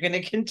 then they're going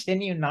to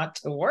continue not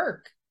to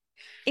work.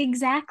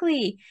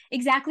 Exactly.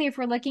 If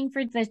we're looking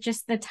for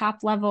just the top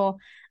level,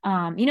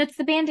 it's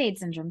the Band-Aid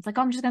syndrome. It's like,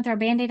 oh, I'm just going to throw a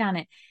Band-Aid on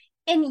it.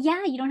 And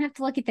yeah, you don't have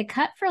to look at the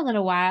cut for a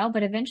little while,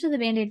 but eventually the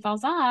Band-Aid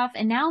falls off.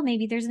 And now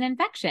maybe there's an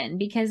infection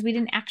because we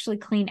didn't actually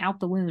clean out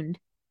the wound.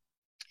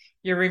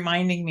 You're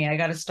reminding me, I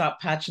got to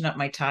stop patching up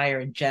my tire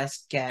and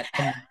just get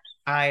a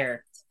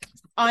tire.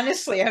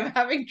 Honestly, I'm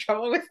having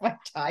trouble with my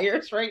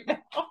tires right now.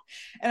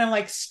 And I'm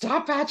like,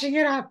 stop patching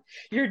it up.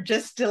 You're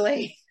just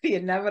delaying the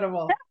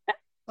inevitable.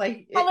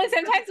 Although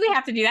sometimes we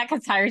have to do that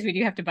because tires we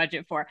do have to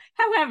budget for.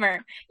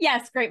 However,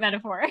 yes, great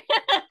metaphor.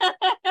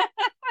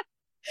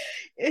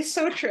 It's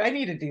so true. I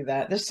need to do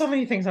that. There's so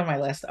many things on my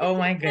list. Oh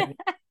my goodness.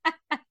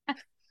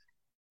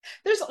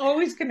 There's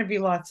always going to be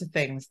lots of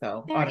things,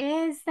 though. There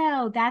is,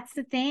 though. That's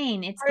the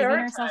thing. It's giving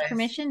ourselves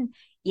permission.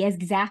 Yes,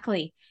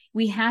 exactly.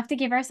 We have to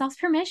give ourselves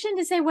permission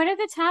to say, what are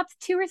the top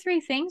 2 or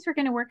 3 things we're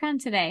going to work on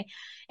today?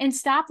 And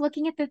stop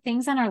looking at the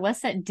things on our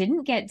list that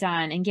didn't get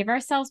done and give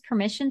ourselves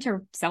permission to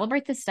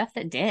celebrate the stuff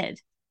that did.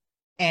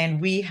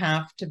 And we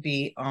have to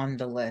be on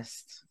the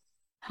list.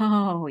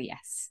 Oh,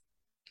 yes.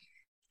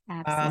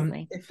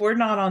 Absolutely. If we're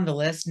not on the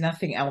list,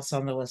 nothing else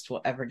on the list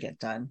will ever get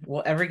done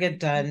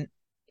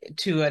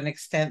to an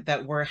extent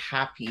that we're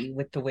happy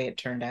with the way it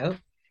turned out.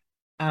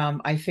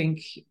 I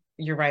think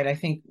you're right. I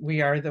think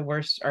we are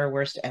our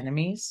worst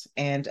enemies.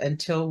 And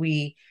until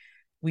we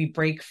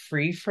break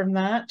free from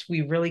that,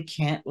 we really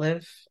can't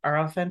live our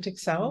authentic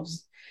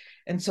selves.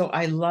 And so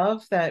I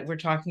love that we're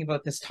talking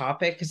about this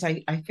topic because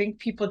I think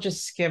people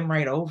just skim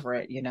right over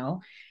it, you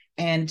know?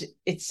 And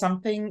it's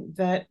something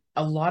that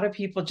a lot of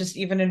people, just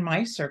even in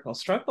my circle,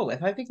 struggle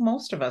with. I think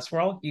most of us,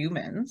 we're all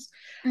humans.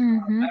 I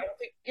Mm-hmm. don't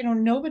think, you know,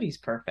 nobody's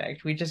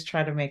perfect. We just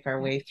try to make our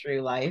way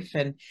through life.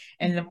 And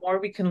the more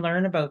we can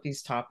learn about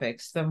these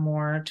topics, the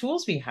more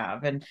tools we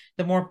have and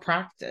the more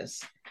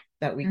practice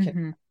that we can.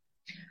 Mm-hmm.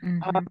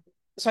 Uh, Mm-hmm.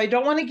 so I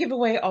don't want to give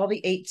away all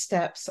the 8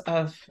 steps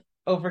of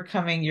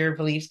overcoming your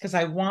beliefs because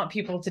I want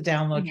people to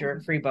download Yeah.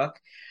 your free book.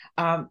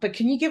 But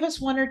can you give us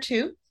one or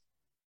two?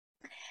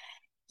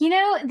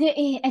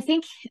 I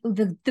think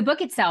the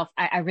book itself,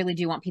 I really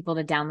do want people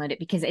to download it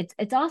because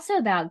it's also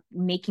about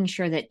making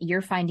sure that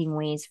you're finding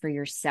ways for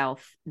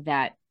yourself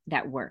that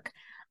work.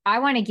 I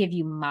want to give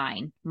you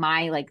my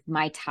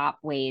top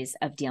ways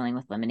of dealing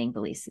with limiting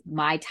beliefs,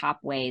 my top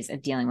ways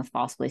of dealing with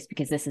false beliefs,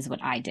 because this is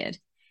what I did.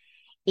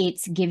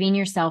 It's giving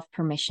yourself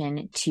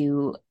permission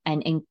to,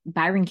 and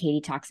Byron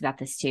Katie talks about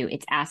this too.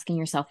 It's asking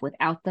yourself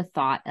without the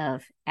thought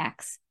of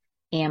X,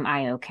 am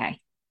I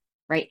okay?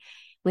 Right?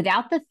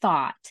 Without the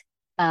thought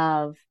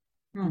of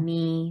Hmm.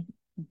 me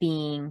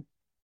being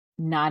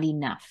not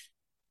enough.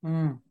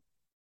 Hmm.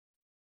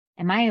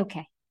 Am I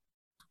okay?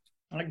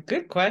 A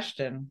good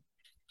question.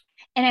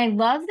 And I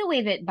love the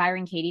way that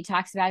Byron Katie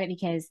talks about it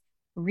because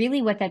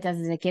really what that does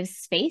is it gives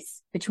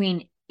space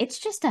between it's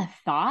just a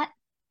thought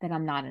that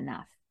I'm not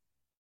enough.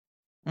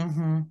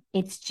 Mm-hmm.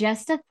 It's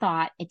just a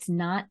thought. It's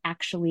not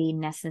actually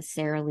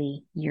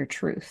necessarily your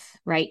truth,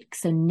 right?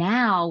 So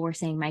now we're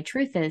saying my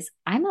truth is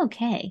I'm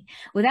okay.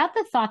 Without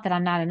the thought that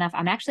I'm not enough,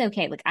 I'm actually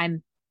okay. Like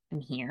I'm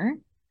here.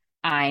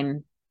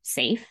 I'm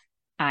safe.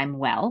 I'm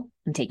well.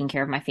 I'm taking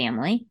care of my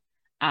family.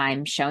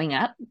 I'm showing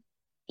up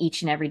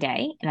each and every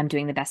day and I'm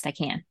doing the best I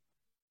can.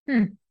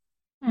 Hmm.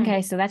 Hmm.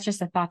 Okay, so that's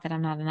just a thought that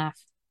I'm not enough.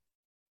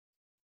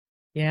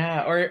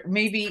 Yeah, or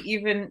maybe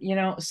even, you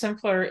know,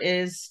 simpler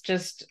is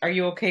just, are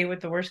you okay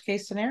with the worst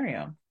case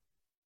scenario?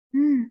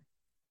 Hmm.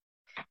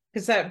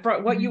 Because that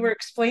brought what you were Mhm.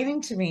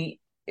 explaining to me,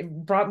 it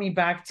brought me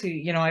back to,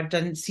 you know, I've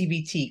done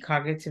CBT,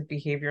 cognitive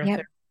behavioral Yep.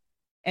 therapy,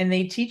 and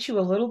they teach you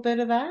a little bit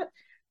of that.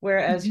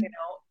 Whereas, you Mhm.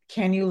 know,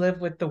 can you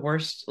live with the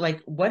worst?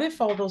 Like, what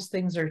if all those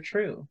things are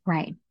true?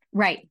 Right.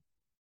 Right.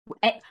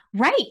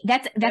 Right.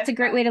 That's a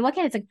great way to look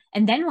at it. It's like,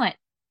 and then what?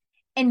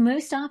 And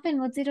most often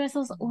we'll say to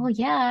ourselves, oh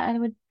yeah,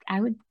 I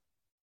would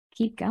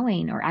keep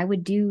going or I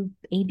would do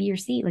A, B, or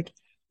C. Like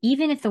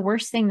even if the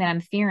worst thing that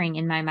I'm fearing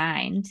in my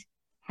mind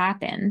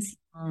happens.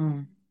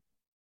 Mm,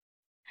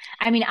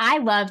 I mean, I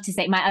love to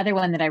say my other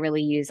one that I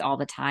really use all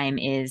the time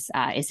is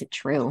it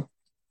true?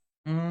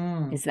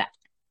 mm. Is that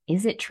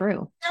is it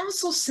true? Sounds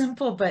so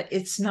simple, but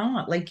it's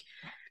not. Like,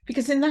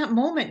 because in that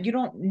moment, you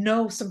don't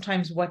know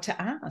sometimes what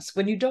to ask.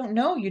 When you don't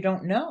know, you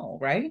don't know,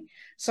 right?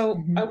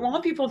 So I Mm-hmm.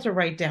 want people to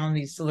write down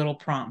these little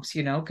prompts,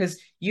 you know, because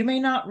you may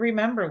not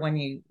remember when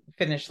you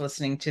finish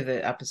listening to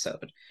the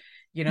episode,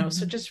 you know,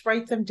 so Mm-hmm. just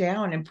write them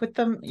down and put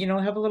them, you know,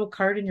 have a little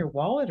card in your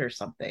wallet or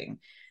something.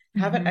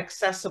 Have it Mm-hmm.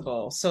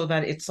 accessible so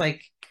that it's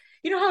like,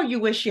 you know how you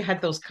wish you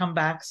had those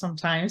comebacks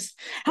sometimes?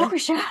 Oh,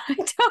 sure.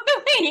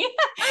 Totally.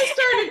 I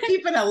started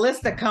keeping a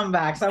list of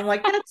comebacks. I'm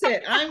like, that's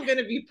it. I'm going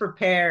to be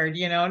prepared,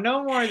 you know,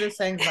 no more of this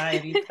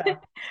anxiety stuff.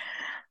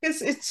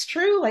 It's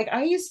true. Like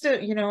I used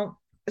to, you know,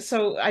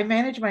 so I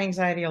manage my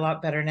anxiety a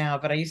lot better now,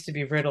 but I used to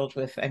be riddled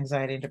with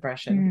anxiety and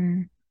depression.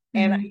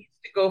 And I Mm-hmm. used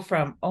to go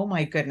from, oh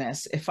my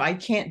goodness, if I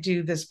can't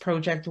do this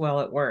project well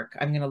at work,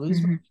 I'm going to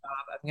lose my Mm-hmm.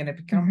 job. I'm going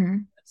to become Mm-hmm.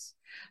 homeless.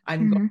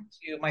 I'm going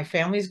Mm-hmm. my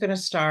family's going to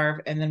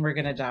starve and then we're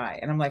going to die.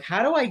 And I'm like,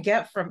 how do I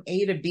get from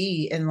A to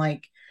B in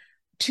like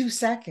 2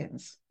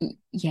 seconds? Yeah.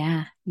 You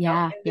know?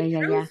 Yeah. And Yeah. the Yeah.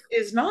 Yeah. truth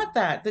is not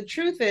that. The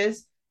truth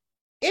is,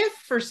 if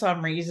for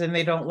some reason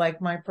they don't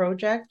like my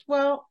project,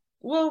 well,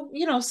 we'll,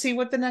 you know, see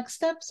what the next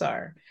steps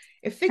are.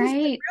 If things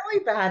get Right.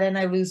 really bad and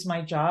I lose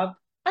my job,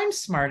 I'm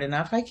smart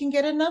enough. I can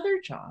get another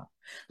job.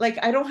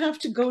 Like I don't have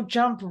to go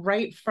jump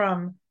right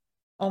from,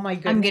 oh my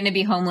I'm goodness, going to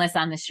be homeless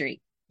on the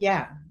street.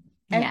 yeah.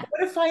 And Yeah.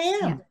 what if I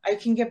Yeah. am? I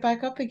can get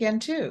back up again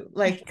too.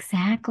 Like,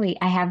 Exactly.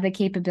 I have the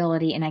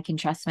capability and I can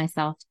trust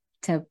myself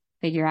to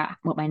figure out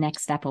what my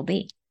next step will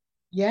be.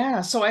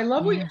 yeah. So I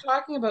love what Yeah. you're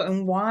talking about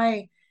and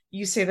why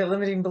you say that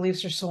limiting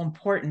beliefs are so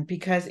important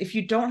because if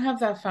you don't have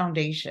that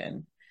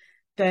foundation,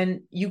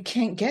 then you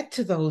can't get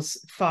to those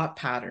thought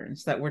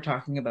patterns that we're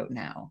talking about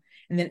now.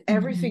 And then Mm-hmm.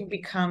 everything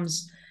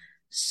becomes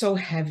so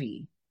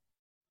heavy.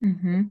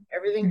 Mm-hmm.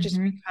 Everything just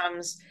Mm-hmm.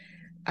 becomes,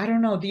 I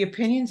don't know, the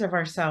opinions of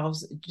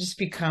ourselves just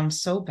become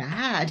so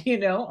bad, you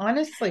know,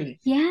 honestly.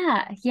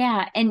 Yeah.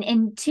 Yeah.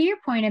 And to your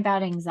point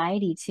about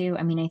anxiety too,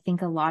 I mean, I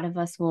think a lot of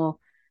us will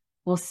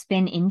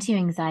spin into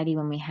anxiety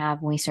when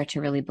we start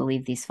to really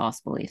believe these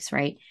false beliefs,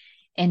 right?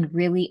 And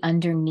really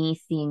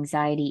underneath the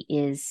anxiety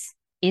is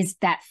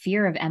that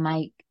fear of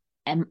am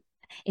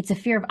it's a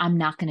fear of I'm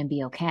not going to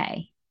be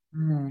okay.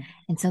 Mm.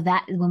 And so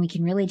that when we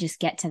can really just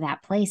get to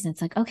that place and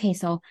it's like, okay,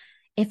 so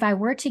if I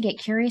were to get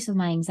curious with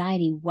my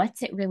anxiety,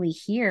 what's it really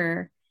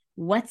here?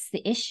 What's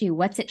the issue?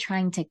 What's it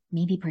trying to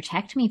maybe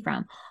protect me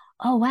from?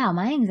 Oh, wow,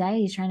 my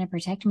anxiety is trying to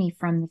protect me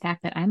from the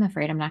fact that I'm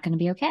afraid I'm not going to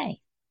be okay.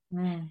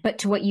 Mm. But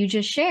to what you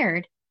just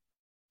shared,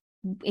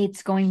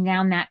 it's going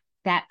down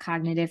that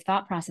cognitive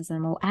thought process.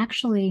 And well,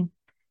 actually,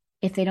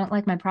 if they don't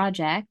like my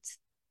project,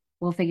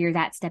 we'll figure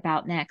that step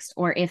out next.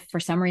 Or if for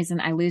some reason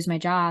I lose my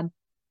job,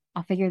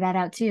 I'll figure that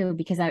out too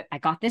because I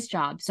got this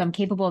job. So I'm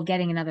capable of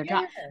getting another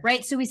job. Right.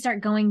 Yes. So we start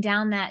going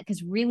down that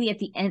because really at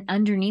the end,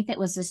 underneath it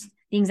was this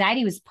the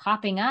anxiety was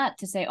popping up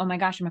to say, oh my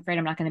gosh, I'm afraid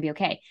I'm not going to be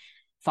okay.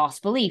 False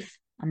belief.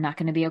 I'm not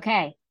going to be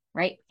okay.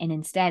 Right. And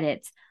instead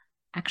it's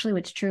actually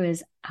what's true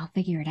is I'll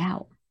figure it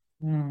out.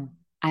 Mm.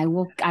 I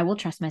will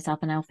trust myself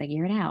and I'll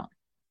figure it out.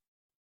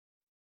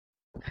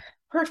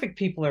 Perfect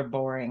people are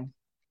boring.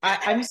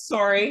 I'm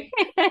sorry.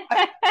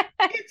 I-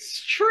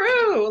 It's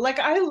true. Like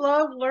I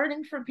love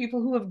learning from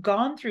people who have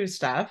gone through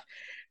stuff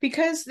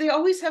because they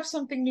always have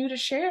something new to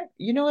share.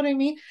 You know what I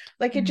mean?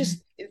 Like it Mhm.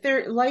 just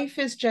their life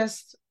is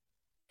just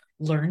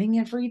learning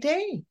every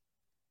day.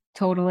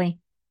 Totally.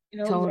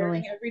 Learning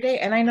Totally. every day.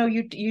 And I know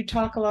you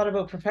talk a lot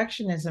about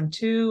perfectionism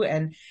too,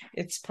 and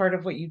it's part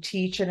of what you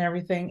teach and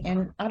everything.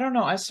 And I don't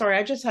know, I'm sorry,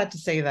 I just had to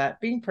say that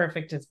being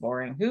perfect is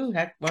boring. Who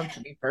heck wants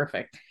to be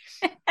perfect?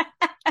 You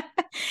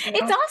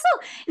It's know?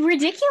 also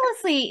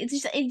ridiculously, it's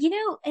just,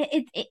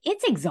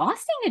 it's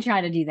exhausting to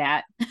try to do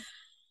that.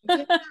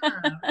 Yeah,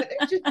 but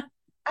it just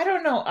I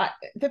don't know.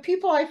 The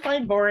people I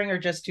find boring are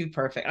just too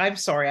perfect. I'm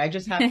sorry, I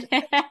just have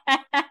to.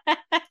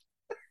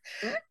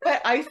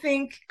 But I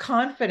think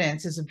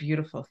confidence is a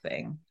beautiful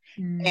thing,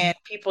 Mm, and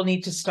people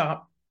need to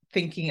stop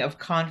thinking of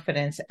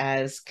confidence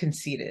as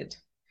conceited.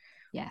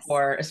 yes.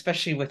 Or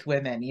especially with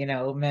women, Hmm.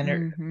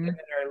 women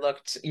are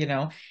looked,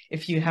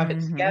 if you have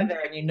it Hmm. together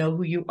and you know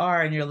who you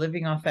are and you're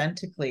living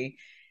authentically.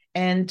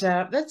 And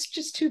that's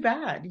just too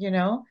bad,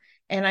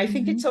 And I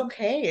think Hmm.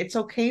 it's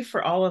okay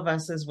for all of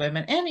us as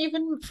women and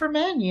even for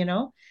men,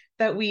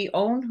 that we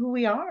own who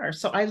we are.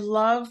 So I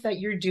love that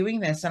you're doing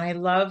this,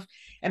 and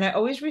and I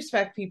always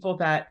respect people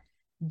that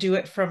do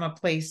it from a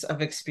place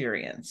of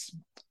experience.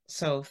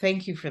 So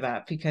thank you for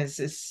that, because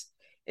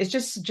it's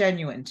just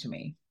genuine to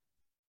me.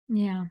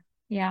 Yeah.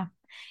 Yeah.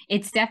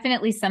 It's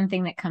definitely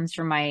something that comes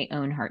from my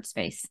own heart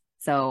space.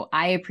 So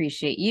I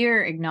appreciate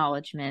your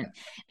acknowledgement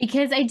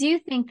because I do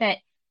think that,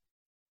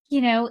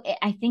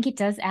 I think it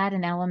does add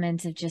an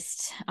element of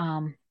just,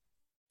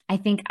 I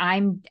think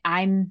I'm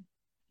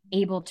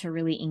able to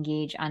really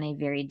engage on a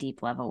very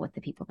deep level with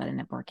the people that I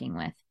end up working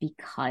with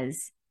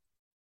because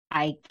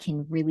I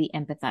can really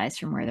empathize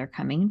from where they're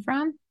coming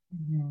from.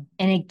 Mhm.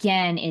 And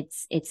again,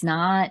 it's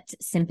not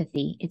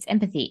sympathy, it's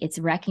empathy. It's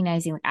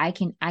recognizing like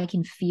I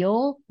can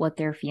feel what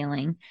they're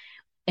feeling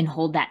and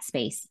hold that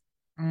space.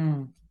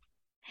 Mm.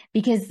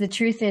 Because the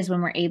truth is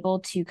when we're able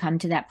to come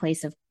to that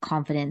place of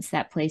confidence,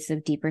 that place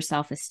of deeper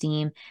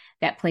self-esteem,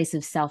 that place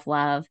of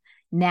self-love,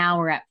 now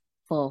we're at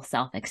full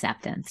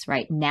self-acceptance,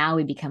 right? Now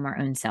we become our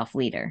own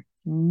self-leader.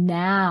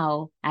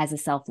 Now, as a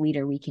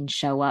self-leader, we can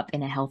show up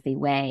in a healthy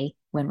way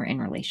when we're in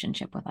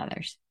relationship with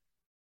others.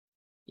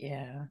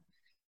 Yeah.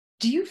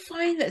 Do you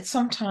find that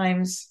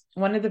sometimes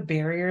one of the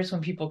barriers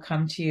when people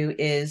come to you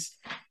is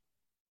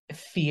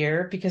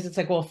fear? Because it's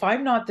like, well, if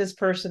I'm not this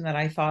person that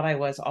I thought I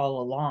was all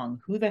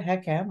along, who the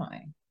heck am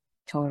I?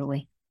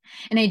 Totally.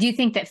 And I do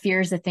think that fear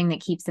is the thing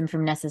that keeps them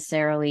from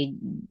necessarily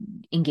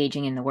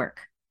engaging in the work,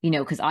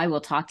 because I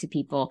will talk to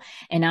people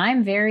and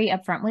I'm very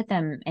upfront with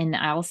them and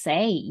I'll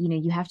say,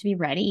 you have to be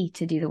ready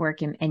to do the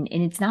work. And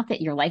it's not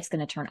that your life's going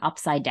to turn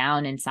upside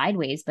down and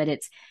sideways, but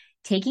it's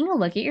taking a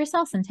look at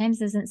yourself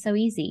sometimes isn't so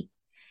easy.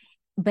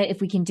 But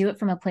if we can do it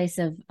from a place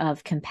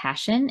of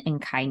compassion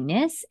and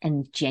kindness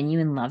and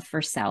genuine love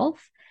for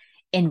self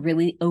and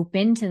really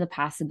open to the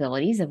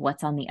possibilities of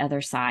what's on the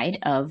other side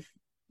of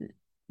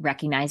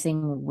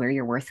recognizing where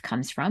your worth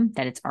comes from,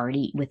 that it's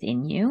already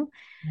within you,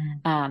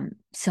 Mm.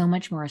 so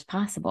much more is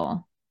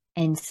possible.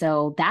 And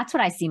so that's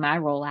what I see my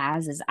role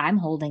as is I'm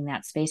holding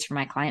that space for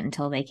my client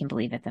until they can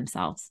believe it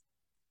themselves.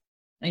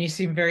 And you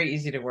seem very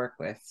easy to work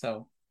with.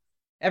 So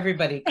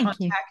everybody Thank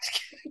you.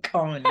 contact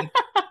Colony.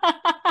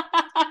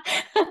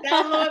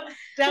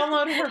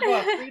 Download her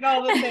book, read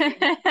all the things.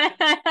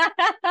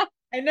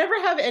 I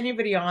never have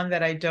anybody on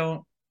that I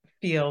don't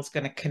feel is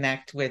going to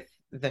connect with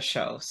the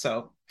show.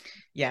 So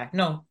yeah,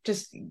 no,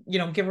 just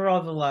give her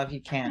all the love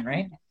you can,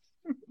 right?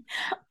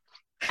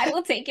 I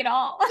will take it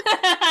all.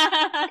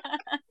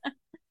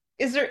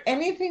 Is there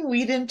anything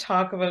we didn't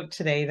talk about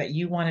today that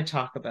you want to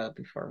talk about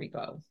before we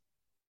go?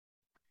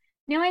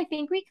 No, I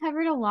think we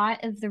covered a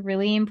lot of the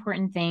really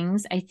important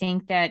things. I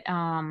think that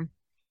the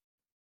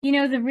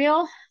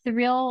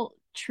real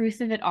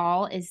truth of it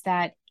all is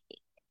that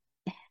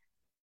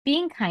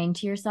being kind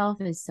to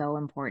yourself is so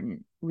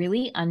important.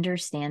 Really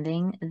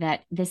understanding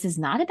that this is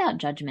not about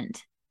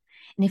judgment.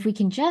 And if we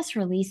can just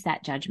release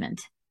that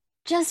judgment,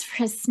 just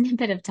for a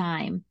snippet of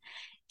time,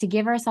 to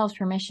give ourselves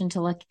permission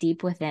to look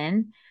deep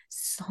within,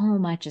 so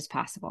much is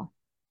possible.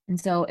 And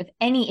so if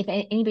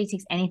anybody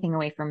takes anything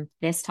away from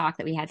this talk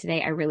that we had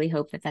today, I really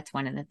hope that that's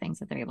one of the things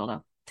that they're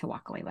able to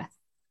walk away with.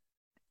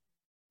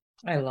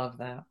 I love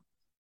that.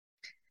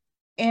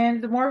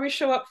 And the more we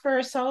show up for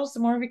ourselves, the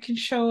more we can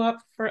show up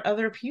for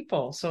other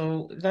people.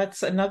 So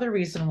that's another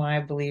reason why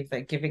I believe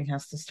that giving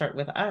has to start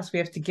with us. We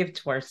have to give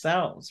to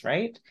ourselves,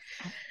 right?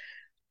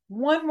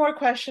 One more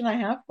question I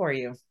have for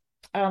you.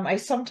 I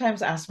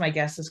sometimes ask my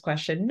guests this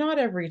question, not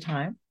every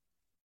time.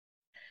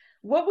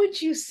 What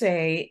would you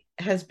say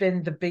has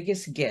been the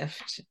biggest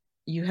gift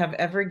you have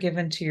ever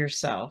given to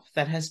yourself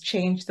that has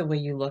changed the way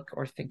you look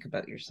or think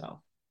about yourself?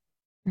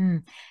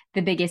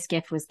 The biggest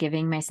gift was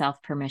giving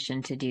myself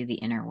permission to do the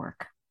inner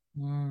work.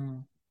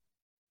 From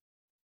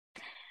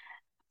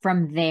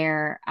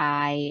there,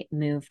 I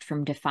moved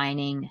from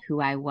defining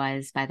who I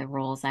was by the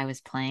roles I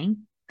was playing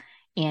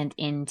and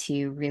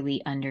into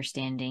really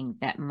understanding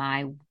that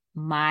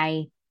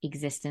my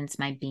existence,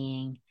 my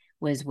being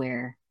was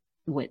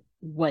what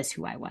was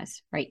who I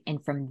was, right?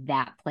 And from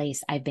that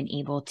place, I've been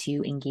able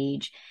to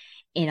engage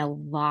in a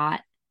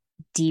lot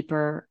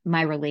deeper.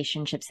 My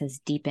relationships has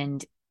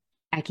deepened.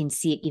 I can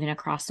see it even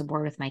across the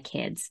board with my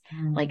kids.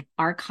 Like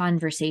our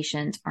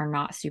conversations are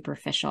not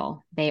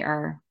superficial. They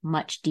are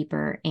much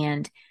deeper.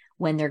 And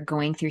when they're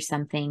going through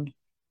something,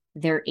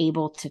 they're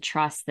able to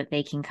trust that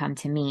they can come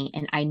to me.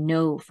 And I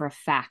know for a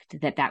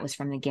fact that that was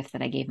from the gift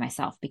that I gave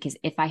myself, because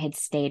if I had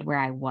stayed where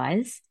I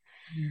was,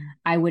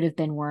 I would have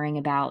been worrying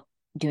about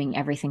doing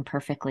everything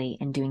perfectly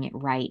and doing it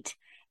right.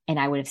 And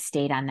I would have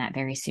stayed on that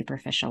very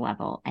superficial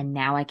level. And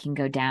now I can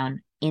go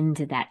down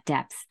into that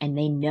depth, and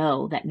they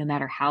know that no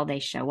matter how they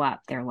show up,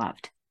 they're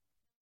loved.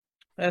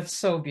 That's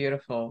so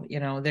beautiful.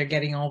 You know, they're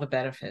getting all the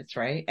benefits,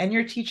 right? And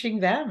you're teaching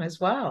them as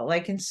well,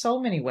 like in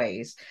so many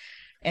ways.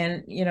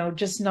 And, you know,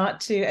 just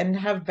not to, and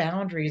have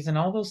boundaries and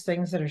all those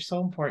things that are so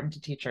important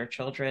to teach our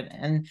children,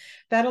 and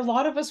that a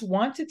lot of us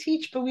want to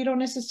teach, but we don't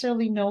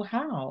necessarily know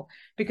how,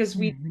 because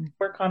we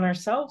work on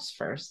ourselves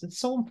first. It's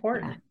so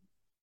important. Yeah.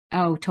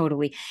 Oh,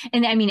 totally.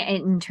 And I mean,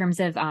 in terms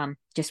of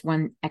just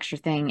one extra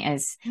thing,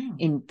 as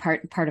in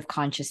part of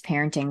conscious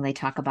parenting, they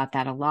talk about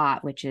that a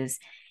lot, which is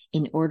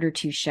in order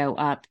to show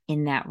up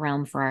in that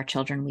realm for our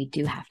children, we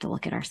do have to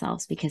look at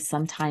ourselves, because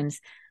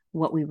sometimes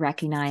what we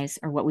recognize,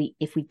 or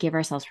if we give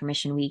ourselves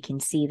permission, we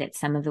can see that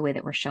some of the way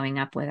that we're showing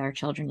up with our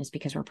children is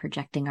because we're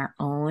projecting our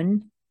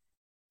own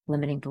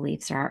limiting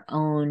beliefs, or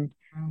our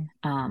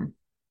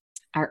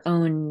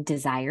own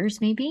desires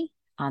maybe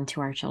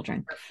onto our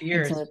children.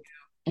 Fears.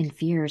 And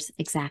fears.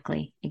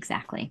 Exactly.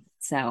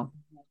 So,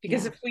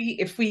 because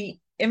if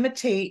we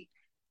imitate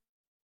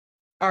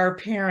our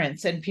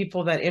parents and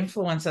people that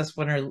influence us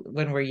when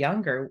we're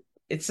younger,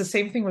 it's the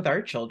same thing with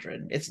our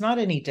children. It's not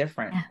any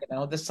different. You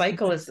know, the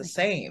cycle is the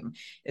same.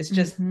 It's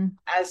just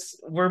as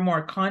we're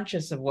more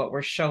conscious of what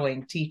we're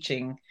showing,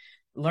 teaching,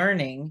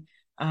 learning,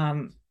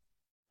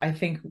 I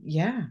think,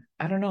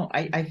 I don't know.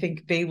 I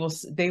think they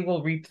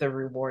will reap the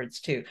rewards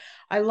too.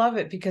 I love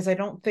it, because I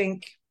don't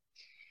think,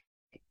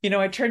 you know,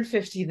 I turned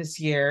 50 this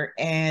year,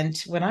 and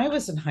when I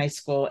was in high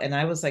school, and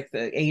I was like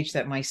the age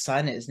that my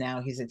son is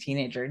now, he's a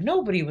teenager,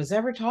 nobody was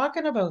ever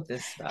talking about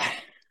this stuff.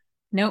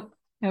 Nope.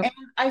 And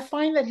I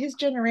find that his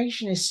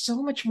generation is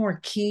so much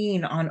more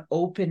keen on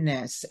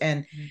openness,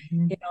 and,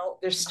 you know,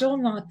 they're still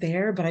not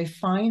there, but I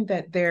find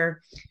that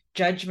their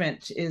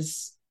judgment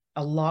is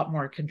a lot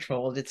more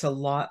controlled. It's a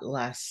lot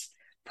less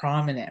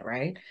prominent,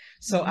 right?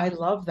 So I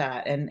love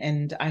that.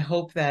 And I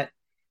hope that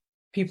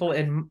people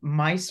in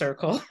my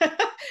circle,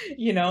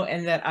 you know,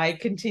 and that I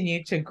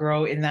continue to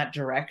grow in that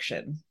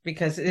direction,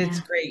 because it's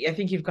great. I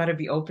think you've got to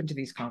be open to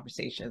these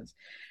conversations.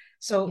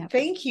 So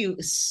thank you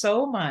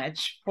so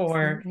much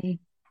for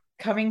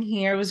coming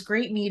here. It was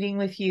great meeting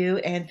with you.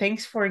 And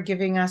thanks for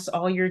giving us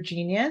all your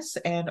genius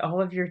and all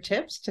of your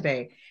tips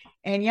today.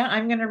 And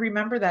I'm going to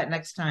remember that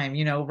next time.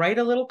 You know, write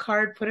a little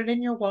card, put it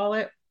in your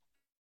wallet,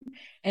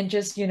 and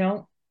just, you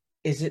know,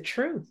 is it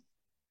true?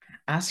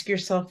 Ask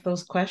yourself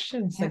those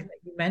questions like that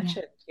you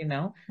mentioned, you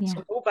know.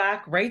 So go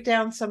back, write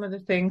down some of the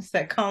things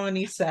that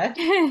Colony said.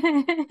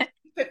 Keep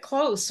it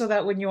close, so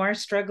that when you are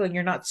struggling,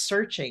 you're not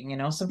searching, you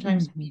know.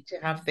 Sometimes you need to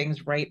have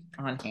things right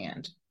on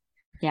hand.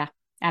 Yeah,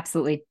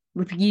 absolutely.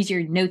 Use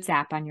your notes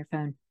app on your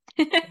phone.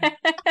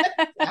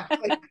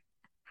 Exactly.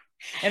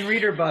 And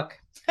read her book.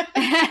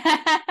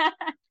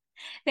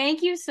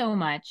 Thank you so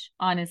much.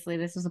 Honestly,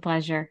 this was a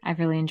pleasure. I've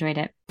really enjoyed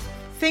it.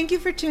 Thank you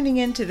for tuning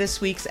in to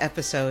this week's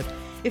episode.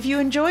 If you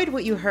enjoyed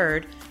what you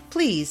heard,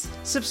 please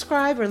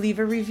subscribe or leave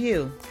a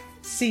review.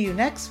 See you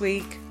next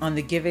week on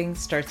the Giving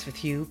Starts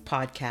With You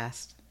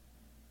podcast.